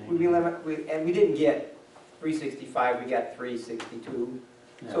percentage. And we didn't get 365, we got 362.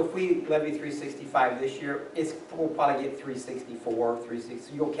 So if we levy 365 this year, we'll probably get 364,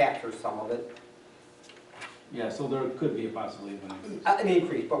 360, you'll capture some of it. Yeah, so there could be a possibility of an increase. An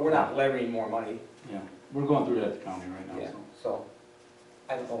increase, but we're not levying more money. Yeah, we're going through that at the county right now, Yeah, so. so,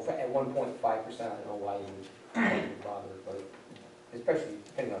 I don't know, at 1.5%, I don't know why you bother, but especially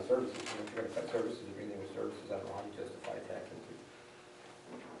depending on services, if you're gonna cut services, if you're anything with services, I don't know how you justify a tax increase.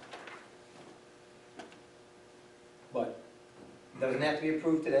 But, doesn't have to be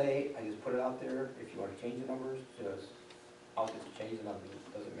approved today, I just put it out there, if you wanna change the numbers, I'll just change the numbers,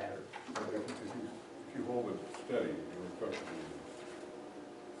 it doesn't matter. If you hold it steady, you're effectively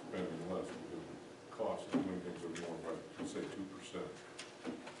spending less because the cost of doing things are more by, let's say, 2%.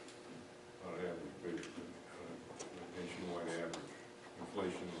 On average, basically, nationwide average.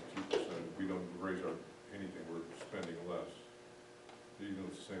 Inflation is 2%. If we don't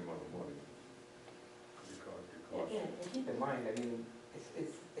and keep in mind, I mean,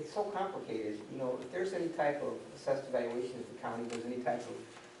 it's so complicated, you know, if there's any type of assessed evaluation at the county, there's any type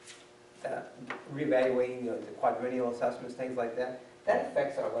of reevaluating the quadrennial assessments, things like that, that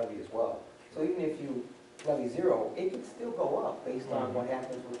affects our levy as well. So even if you levy zero, it can still go up based on what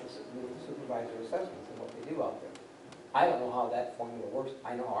happens with the supervisor assessments and what they do out there. I don't know how that formula works,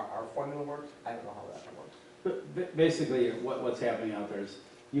 I know our formula works, I don't know how that works. But basically, what's happening out there is,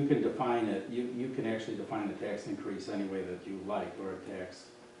 you can define it, you can actually define a tax increase any way that you like, or a tax,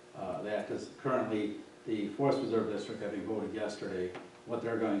 because currently, the Forest Reserve District, having voted yesterday, what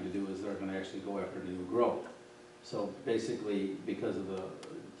they're going to do is they're gonna actually go after new growth. So basically, because of the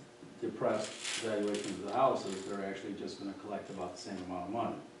depressed valuations of the houses, they're actually just gonna collect about the same amount of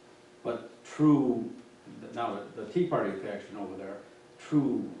money. But now the Tea Party faction over there,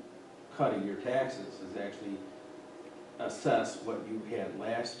 true cutting your taxes is actually assess what you had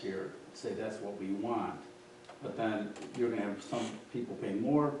last year, say that's what we want. But then you're gonna have some people pay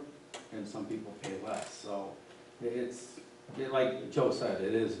more and some people pay less. So like Joe said,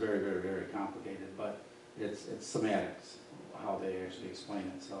 it is very, very, very complicated, but it's semantics, how they actually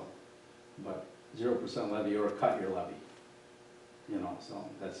explain it, so. But 0% levy or cut your levy, you know, so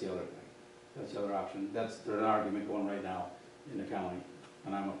that's the other thing. That's the other option. There's an argument going right now in the county,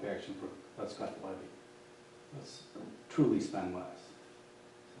 and I'm a faction for, let's cut the levy. Let's truly spend less.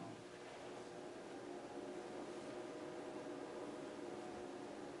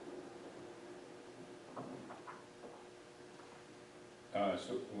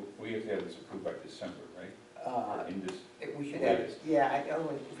 So we have to have this approved by December, right? In this, We should have, yeah,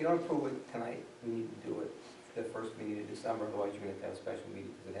 if you don't approve it tonight, we need to do it the first meeting of December, otherwise you're gonna have to have a special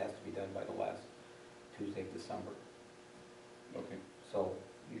meeting, because it has to be done by the last Tuesday of December. okay. So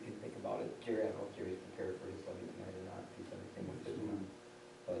you can think about it. Jerry, I don't know if Jerry's prepared for his levy tonight or not, if he's done anything with it or not.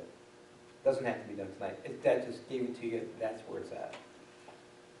 But it doesn't have to be done tonight. That just gave it to you, that's where it's at.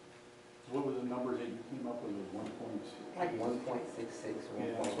 What were the numbers that you came up with, was 1.6? Like 1.66 or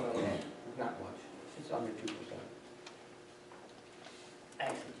Yeah, 1. that's what I was- Not much. It's under 2%.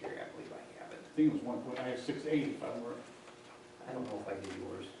 Actually, Jerry, I believe I have it. I think it was 1.68 if I were. I don't know if I did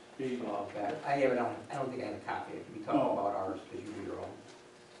yours. Yeah, Back. I have it on, I don't think I have a copy. I could be talking Oh. about ours, because you do your own.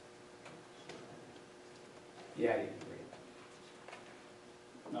 Yeah, you can bring it.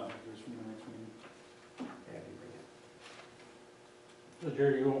 no, there's from the next meeting. Yeah, you can bring it. So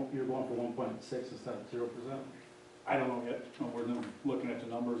Jerry, you're going for 1.6 instead of 0%? I don't know yet, no, we're looking at the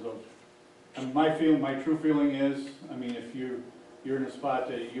numbers of, I mean, my true feeling is, I mean, if you're in a spot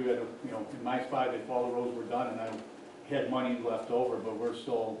that you had, you know, in my spot, if all the roads were done and I had money left over, but we're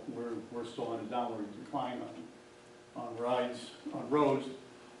still on a downward decline on roads,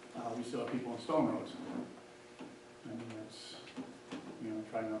 we still have people on stone roads. I mean, that's, you know,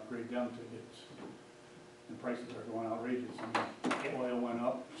 trying to upgrade them to get, and prices are going outrageous. I mean, oil went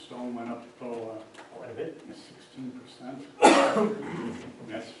up, stone went up, Quite a bit. 16%.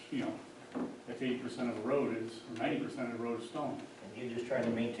 That's, you know, that's 80% of the road is, or 90% of the road is stone. And you're just trying to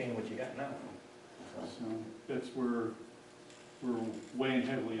maintain what you got now. So that's where we're weighing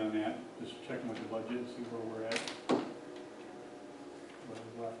heavily on that, just checking with the budget, see where we're at. What is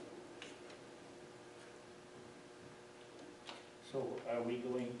left. So are we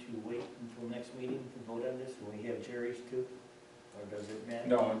going to wait until next meeting to vote on this? Do we have Jerry's too? Or does it matter?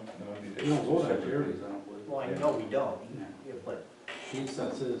 No, You don't vote on Jerry's, I don't believe. Well, I know we don't, Yeah. yeah, but, He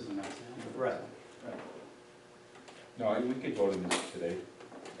sets his and that's it. right. No, we could vote on this today.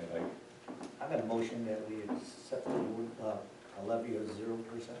 I like, I got a motion that we accept a levy of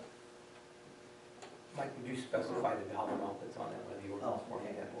 0%. Mike, would you specify the dollar amount that's on that levy ordinance for me?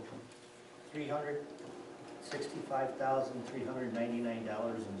 yeah.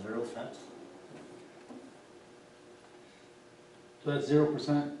 $365,399.00. So that's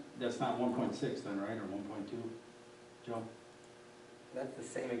 0%, that's not 1.6 then, right, or 1.2, Joe? That's the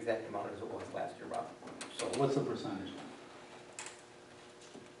same exact amount as it was last year, Bob. So what's the percentage?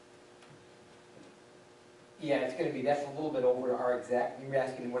 Yeah, it's gonna be, that's a little bit over our exact, you're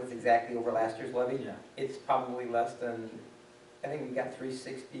asking what's exactly over last year's levy? Yeah. It's probably less than, I think we got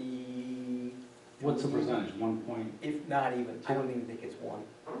 360. What's the percentage, 1 point? If not even, I don't even think it's 1.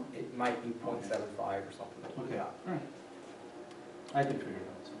 It might be 0.75 or something. Okay, all right. I can figure it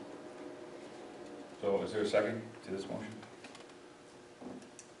out, so. so is there a second to this motion?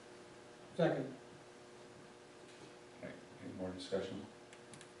 Second. Okay, any more discussion?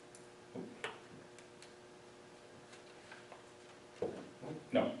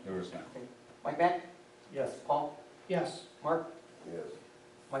 No, there was not. Mike Mack? Yes. Paul? Yes. Mark? Yes.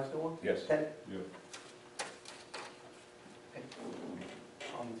 Mike Stillwell? Yes. Ted? Yeah. Okay.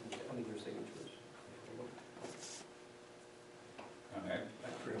 I'll need your signatures.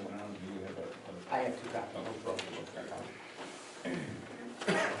 have two copies.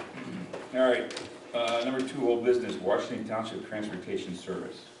 All right, number 2, old business, Washington Township Transportation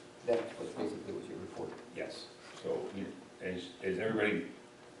Service. That was basically what you reported. Yes, so as everybody,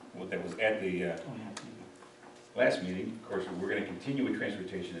 that was at the last meeting, of course, we're gonna continue with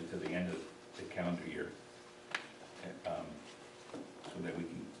transportation until the end of the calendar year. So that we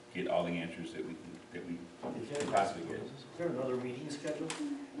can get all the answers that we can possibly get. Is there another meeting scheduled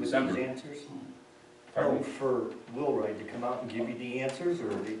with December. these answers? Pardon Oh, me? for Wheelwright to come out and give you the answers, or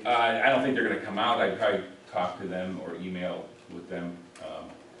they just? I don't think they're gonna come out, I'd probably talk to them or email with them.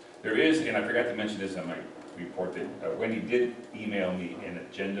 There is, and I forgot to mention this on my report, that Wendy did email me an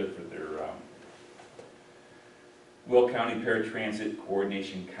agenda for their Will County Paratransit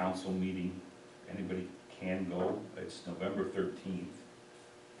Coordination Council meeting. Anybody can go, it's November 13th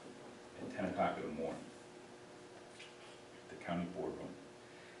at 10 o'clock in the morning, the county boardroom.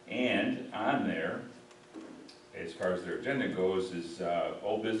 And on there, as far as their agenda goes, is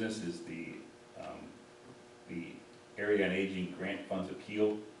old business is the Area on Aging Grant Funds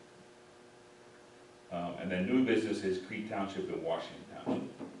Appeal. And then new business is Crete Township and Washington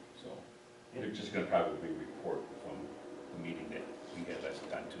Township. So they're just gonna probably report from the meeting that we had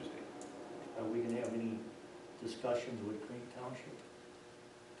on Tuesday. Are we gonna have any discussions with Green Township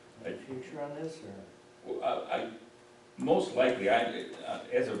in the future on this, or? Well, most likely,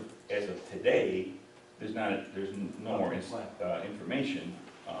 as of today, there's no more information.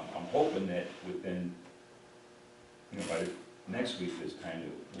 I'm hoping that within, by the next week this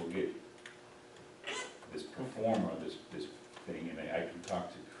time, we'll get this performer, this thing, and I can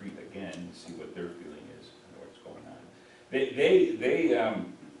talk to Crete again and see what their feeling is and what's going on.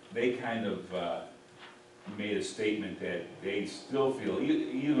 They kind of made a statement that they still feel,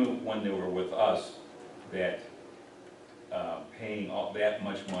 even when they were with us, that paying all that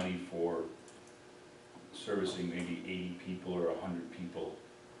much money for servicing maybe 80 people or 100 people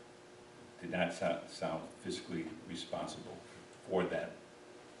did not sound fiscally responsible for them.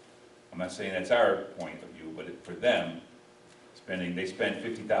 I'm not saying that's our point of view, but for them, they spent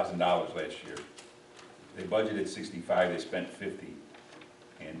 $50,000 last year. They budgeted 65, they spent 50,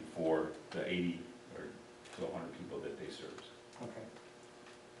 and for the 80 or to 100 people that they serve. Okay.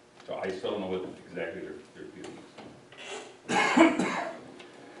 So I still don't know what exactly their feeling is.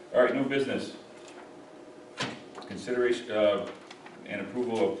 All right, new business. Consideration and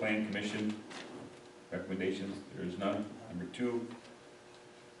approval of plan commission recommendations, there is none. Number 2,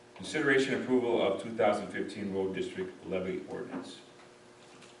 consideration approval of 2015 road district levy ordinance.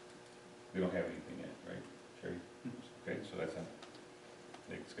 We don't have anything yet, right, Sherry? Okay, so that's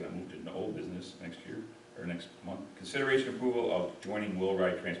it's gonna move to old business next year, or next month. Consideration approval of joining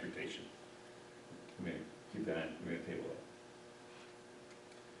Wheelwright Transportation. We're gonna keep that on, we're gonna table that.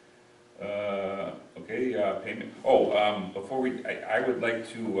 Okay, payment, before I would like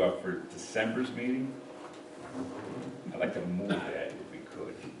to, for December's meeting, I'd like to move that, if we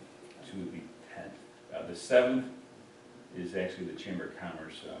could, to the 10th. The 7th is actually the Chamber of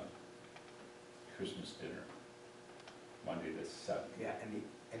Commerce Christmas dinner, Monday the 7th. Yeah,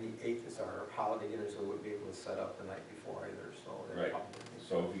 and the 8th is our holiday dinner, so we wouldn't be able to set up the night before either, so. that Right. probably-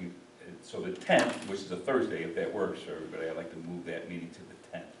 So the 10th, which is a Thursday, if that works for everybody, I'd like to move that meeting to the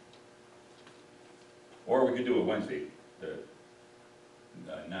 10th. Or we could do it Wednesday, the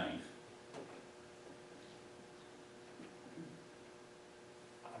 9th.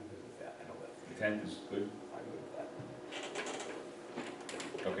 I'm good with that, I know that. The 10th is good? I'm good with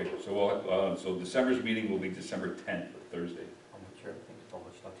that. Okay, so so December's meeting will be December 10th, Thursday. I'll make sure everything's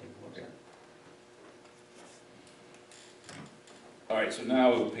published, I'll take a look at it. All right, so now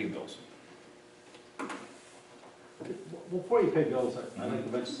we'll pay bills. Before you pay bills, I'd like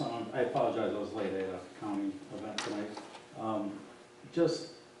to mention something. I apologize, I was late at a county event tonight.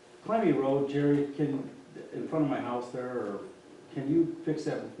 Just Clemmy Road, Jerry, in front of my house there, or can you fix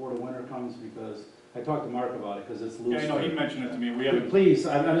that before the winter comes? Because I talked to Mark about it, because it's loose. Yeah, I know, he there. mentioned it to me, we haven't, Please,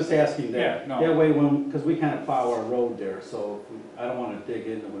 I'm just asking that. Yeah, no. That way, because we kind of plow our road there, so I don't want to dig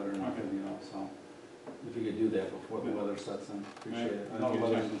into it or nothing, so. If you could do that before the weather sets in, appreciate it. I know the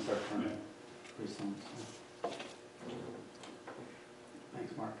weather's gonna start turning pretty soon, so.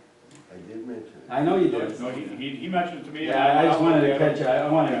 Thanks, Mark. I did mention it. I know you did. no, he mentioned it to me. Yeah, I just wanted to catch you, I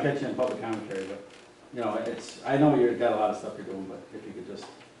wanted to catch you in public commentary, but, I know you've got a lot of stuff you're doing, but if you could just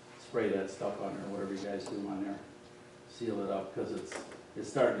spray that stuff on there, whatever you guys do on there, seal it up, because it's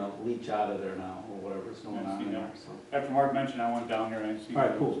starting to leach out of there now, or whatever's going I on see in that. there, so. After Mark mentioned, I went down there and I see. All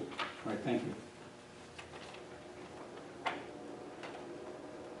right, cool. All right, thank you.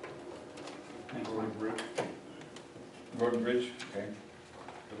 Thanks, Mike. Road and bridge, Road and Bridge, okay.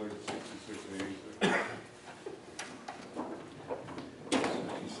 I'd like 66 and 86.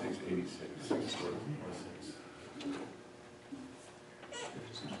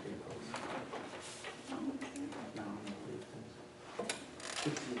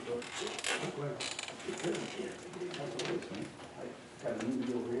 Was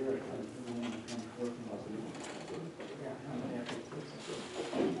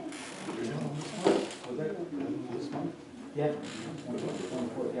that this month? Yeah.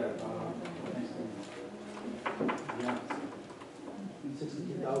 24th, yeah. Yeah.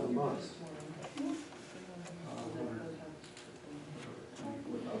 62,000 bucks.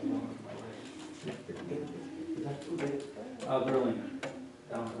 Burlington,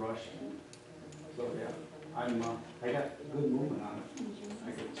 down at Rush. So, yeah, I got good movement on it.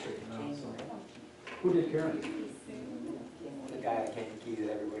 I could straighten it out, so. Who did Karen? The guy at Kankakee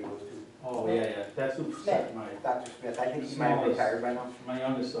that everybody goes to, Oh, yeah, that's who set my, Dr. Smith, I think he might have retired by now. my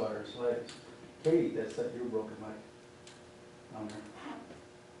youngest daughter's legs. Katie, that set your broken leg on there.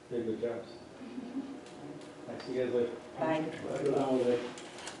 Did good jobs. I see you guys later. Bye. Go down with it.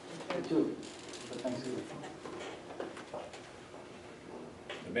 Too. Thanks.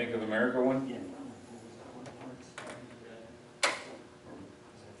 The Bank of America one? Yeah.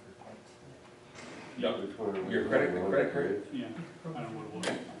 Yeah, your credit card? Yeah, I don't know what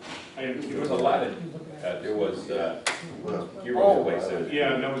it was. I haven't seen There was it. a lot of, there was, Well, Heroes places.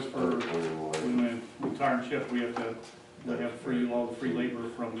 Yeah, that was for, when we Township, we have all the free labor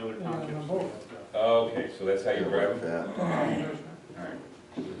from the other townships. Oh, okay, so that's how you drive them? Yeah. All right.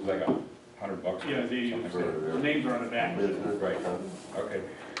 It's like $100. Yeah, the names are on the back. Business. Right. Okay.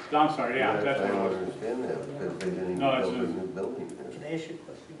 I'm sorry, yeah, that's I what it don't was. understand that, because they didn't even No, it's build a just- new building Can here, I ask you a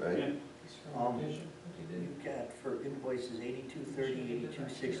question? right? Yeah. You've got for invoices 8230,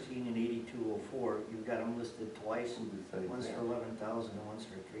 8216, and 8204, you've got them listed twice, one's for 11,000 and one's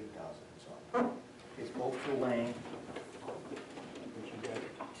for 3,000, so. It's both for Lang, but you got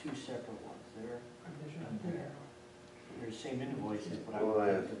two separate ones there and there. They're the same invoices, but I would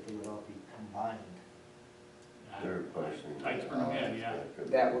think that they would all be combined. They're questioning. I turned them in, yeah.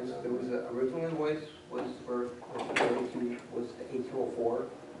 That was, there was a original invoice was for, was the 8204.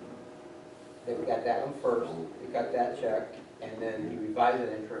 Then we got that one first, we got that check, and then he revised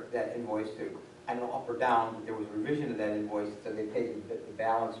that invoice to, I don't know, up or down, but there was a revision to that invoice, so they paid the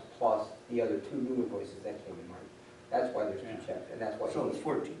balance plus the other two new invoices that came in March. That's why there's two Yeah. checks, and that's why. So it's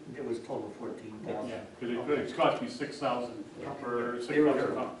 14, it was total 14,000. Yeah, because it's cost me 6,000 or There was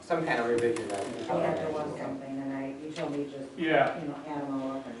 6,000 pounds. some kind of revision that. Yeah, there was something, and you told me just, Yeah. add them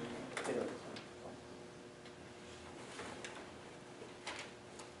all up and.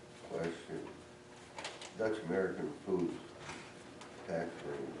 Question. Dutch American Foods tax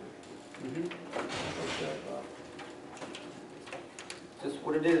rate, what's that about? Just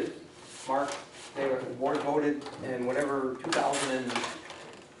what it is, Mark, the board voted in whatever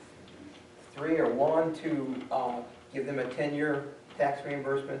 2003 or 1 to give them a 10-year tax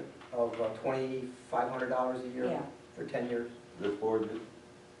reimbursement of $2,500 a year Yeah. for 10 years. This board did?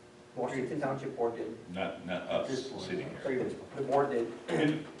 Washington Township Board did. Not us sitting here. The board did.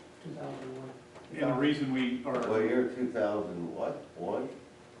 And 2001. and the reason we are. Well, year 2000 what, one?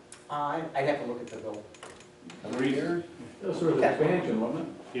 I'd have to look at the bill. How many years? That was sort of expansion, wasn't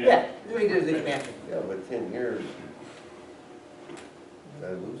it? Yeah, I mean, there's the expansion. Yeah, but 10 years. Did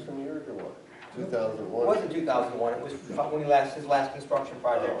I lose some years or what? 2001? It wasn't 2001, it was when his last construction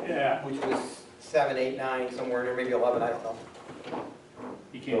project, Yeah, which was 7, 8, 9, somewhere in there, maybe 11, I don't know.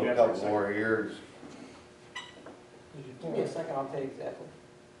 he So came a back for a couple second. more years. Give me a second, I'll tell you exactly.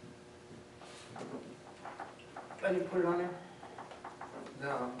 I didn't put it on there?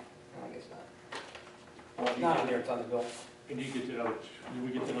 No, I guess not. Well, it's not on there, it's on the bill. Did we get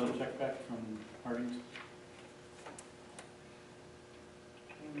that other check back from Harding's?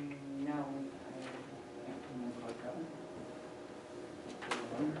 No.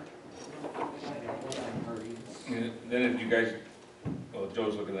 And then if you guys, well,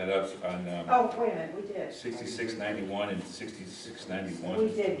 Joe's looking that up on Oh, wait a minute, we did. 6691 and 6691 We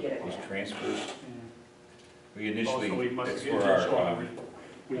did get it was back. transfers. We Oh, initially, so we must it's have for given our Joe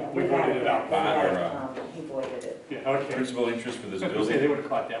we Yeah, we had voted it out. Bond or, He voided it. Yeah, okay. principal interest for this I was gonna say, they building. would have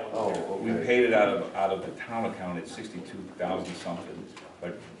caught that one. Oh, We okay. paid it out of the town account at 62,000 something,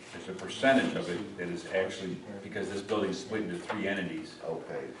 but there's a percentage of it that is actually, because this building is split into 3 entities.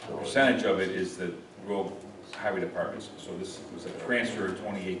 Okay, A so. percentage of it is the rural highway departments, so this was a transfer of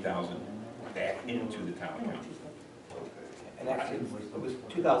 28,000 back into the town account. Okay. And actually, it was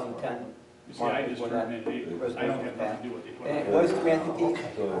 2010. You see, I just turned it, I don't have nothing to do with it. And it was Kankakee.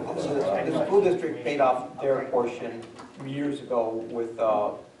 So the school district paid off their portion years ago with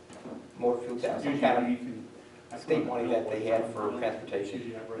motor fuel tax, some kind of state money that they had for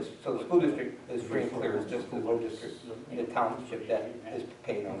transportation. So the school district is free and clear, it's just the road district, the township that is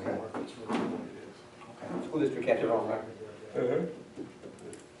paying them. The school district had their own record.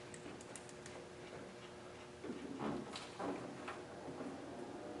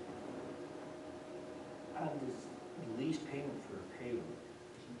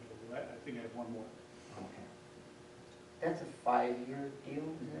 That's a 5-year deal,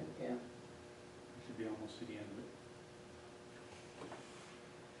 isn't it? Yeah. Should be almost to the end of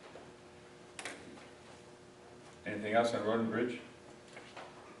it. Anything else on road and bridge?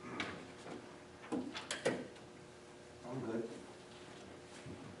 I'm good.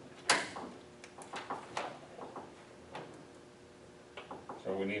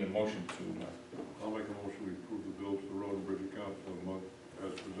 So we need a motion to, I'll make a motion, we approve the bills to the road and bridge account for the month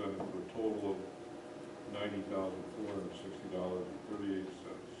as presented for a total of $90,460.38.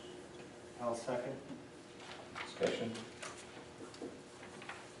 I'll second. discussion?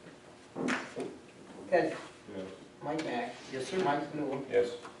 Ted, Yes. Mike Mack, Yes, sir. Mike Newell, Yes.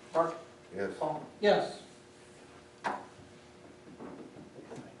 Mark, Yes. Paul. Yes.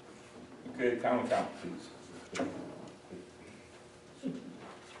 Okay, town account, please.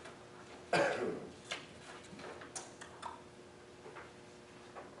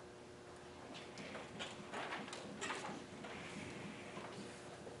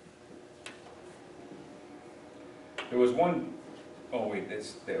 There was one, oh wait,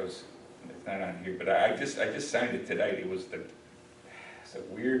 it's not on here, but I just signed it tonight. It was it's a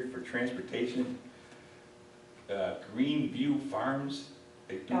weird for transportation. Green View Farms,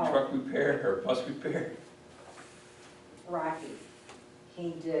 they do Oh. truck repair or bus repair. Rocky, he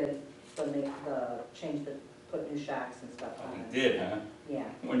did change put new shocks and stuff Oh, on it. he did, huh? Yeah.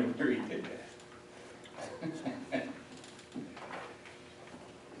 I wonder where he did that.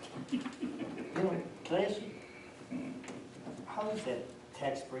 You know, can I ask you, how is that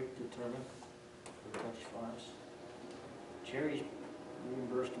tax break determined for Dutch Farms? Jerry's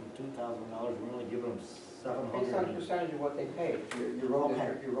reimbursed them $2,000, we're only giving them Based on the $700. percentage of what they pay. Your road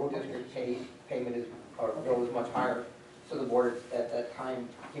Okay. district, payment is, or bill is much higher. So the board at that time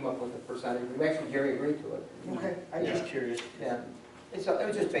came up with a percentage. We actually, Jerry agreed to it. Okay, I'm just curious. Yeah, it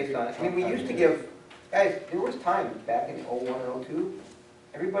was just based on it. I mean, we used to give, guys, there was time back in '01 and '02,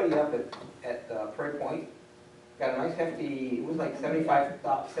 everybody up at Prairie Point got a nice hefty, it was like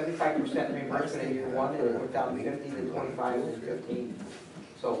 75% reimbursement in year one, and it went down to 50, then 25, then 15.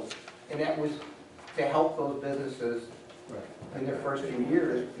 So, and that was to help those businesses in their first few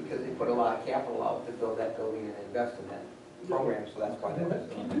years, because they put a lot of capital out to build that building and invest in that program, so that's why that was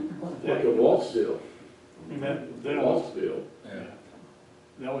done. Like a Waltz deal, And that Waltz deal. Yeah.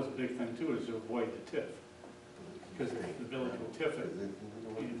 That was a big thing too, is to avoid the TIF. Because if the village would TIF it,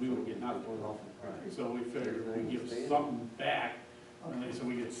 we would get nothing. So we figured we give something back, so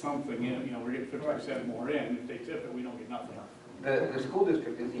we get something in, we're getting 50% more in. If they TIF it, we don't get nothing. The school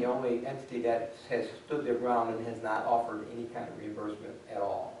district is the only entity that has stood their ground and has not offered any kind of reimbursement at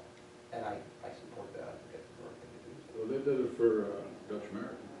all. And I support that. I think that's the right thing to do. Well, they did it for Dutch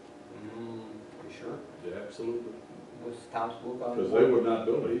American. You sure? Yeah, absolutely. Was Tom Spook on? Because they would not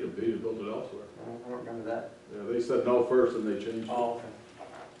build it, he'd have built it elsewhere. I don't remember that. Yeah, they said no first and they changed it. Oh, okay.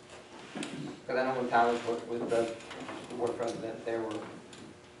 Because I know when Tom was the board president, they were, you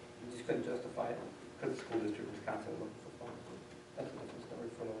just couldn't justify it, because the school district was constantly looking for funds. That's a different story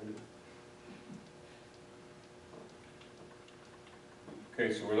for another day. Okay,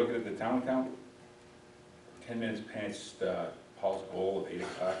 so we're looking at the town account. 10 minutes past Paul's goal of 8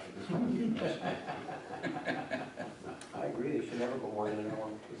 o'clock at this point. I agree, they should never go more than an hour.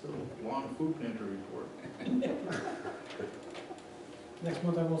 You want a food pantry report? Next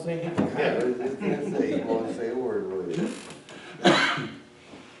month I will say, Yeah, I was just gonna say, you wanna say a word, will you?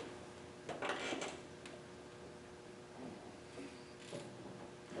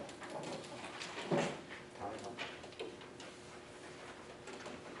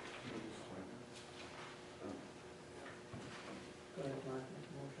 Go ahead, Mark, make a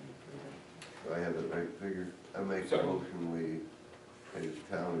motion to approve it. Do I have the right figure? I make a Sorry. motion, we pay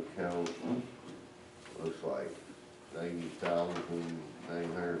the town account, looks like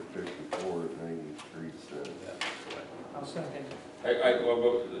 $90,954.93. I'll second.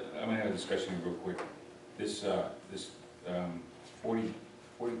 Well, I'm gonna have a discussion real quick. This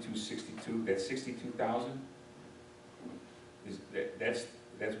 4262, that's 62,000? That's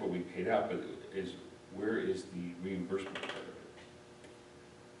what we paid out, but where is the reimbursement part of it?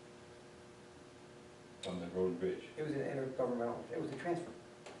 On the road and bridge? It was an intergovernmental, it was a transfer.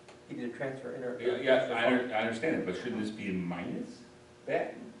 He did a transfer Yeah, I understand it, but shouldn't this be minus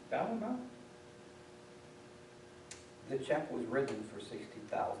that dollar amount? The check was written for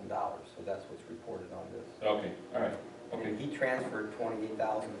 $60,000, so that's what's reported on this. Okay, all right, And okay. he transferred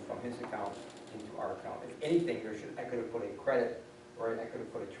 $28,000 from his account into our account. If anything, I could have put a credit, or I could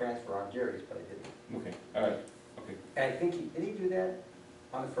have put a transfer on Jerry's, but I didn't. Okay, all right, okay. And I think did he do that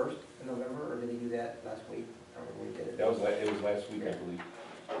on the 1st of November, or did he do that last week? I don't remember when he did it. It was last week, I believe.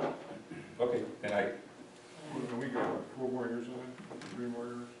 Okay, then We got, what, 4 more years on it, 3 more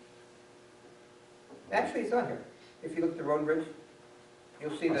years? Actually, it's on here. If you look at the road and bridge,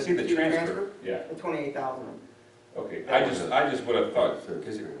 you'll see I the. see the transfer, yeah, The 28,000. okay. I just would have thought,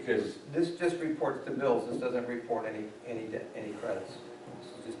 because This just reports the bills, this doesn't report any credits. This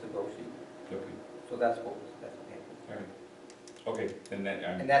is just the bill sheet. okay, So that's what happened. all right. Okay, then that,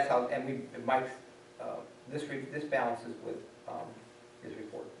 And that's how, and we, Mike's, this balances with, his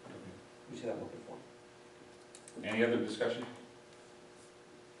report, which I'm looking for. any other discussion?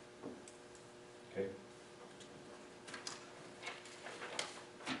 Okay.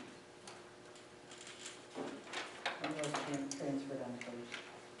 And those can transfer down first.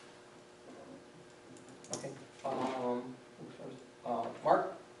 Okay. Who's first?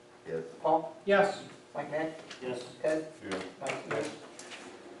 Mark, Yes. Paul, Yes, Mike Mack, Yes. Ted, Yeah. Mike, yes.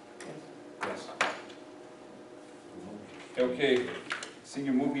 Yes. Okay,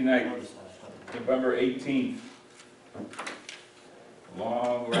 senior movie night, November 18th.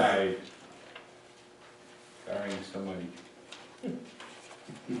 Long ride. Starring somebody.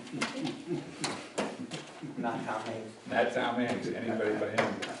 Not Tom Hanks, Not Tom Hanks, anybody but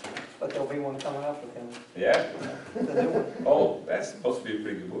him. but there'll be one coming up with him. Yeah? The new one. Oh, that's supposed to be a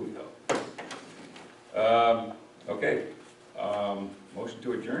pretty good movie, though. Okay, motion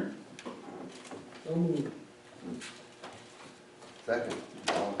to adjourn? so moved. Second.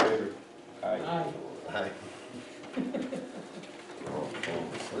 All in favor? Aye. Aye. Aye. Oh,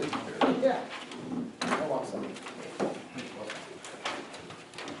 sleep here. Yeah.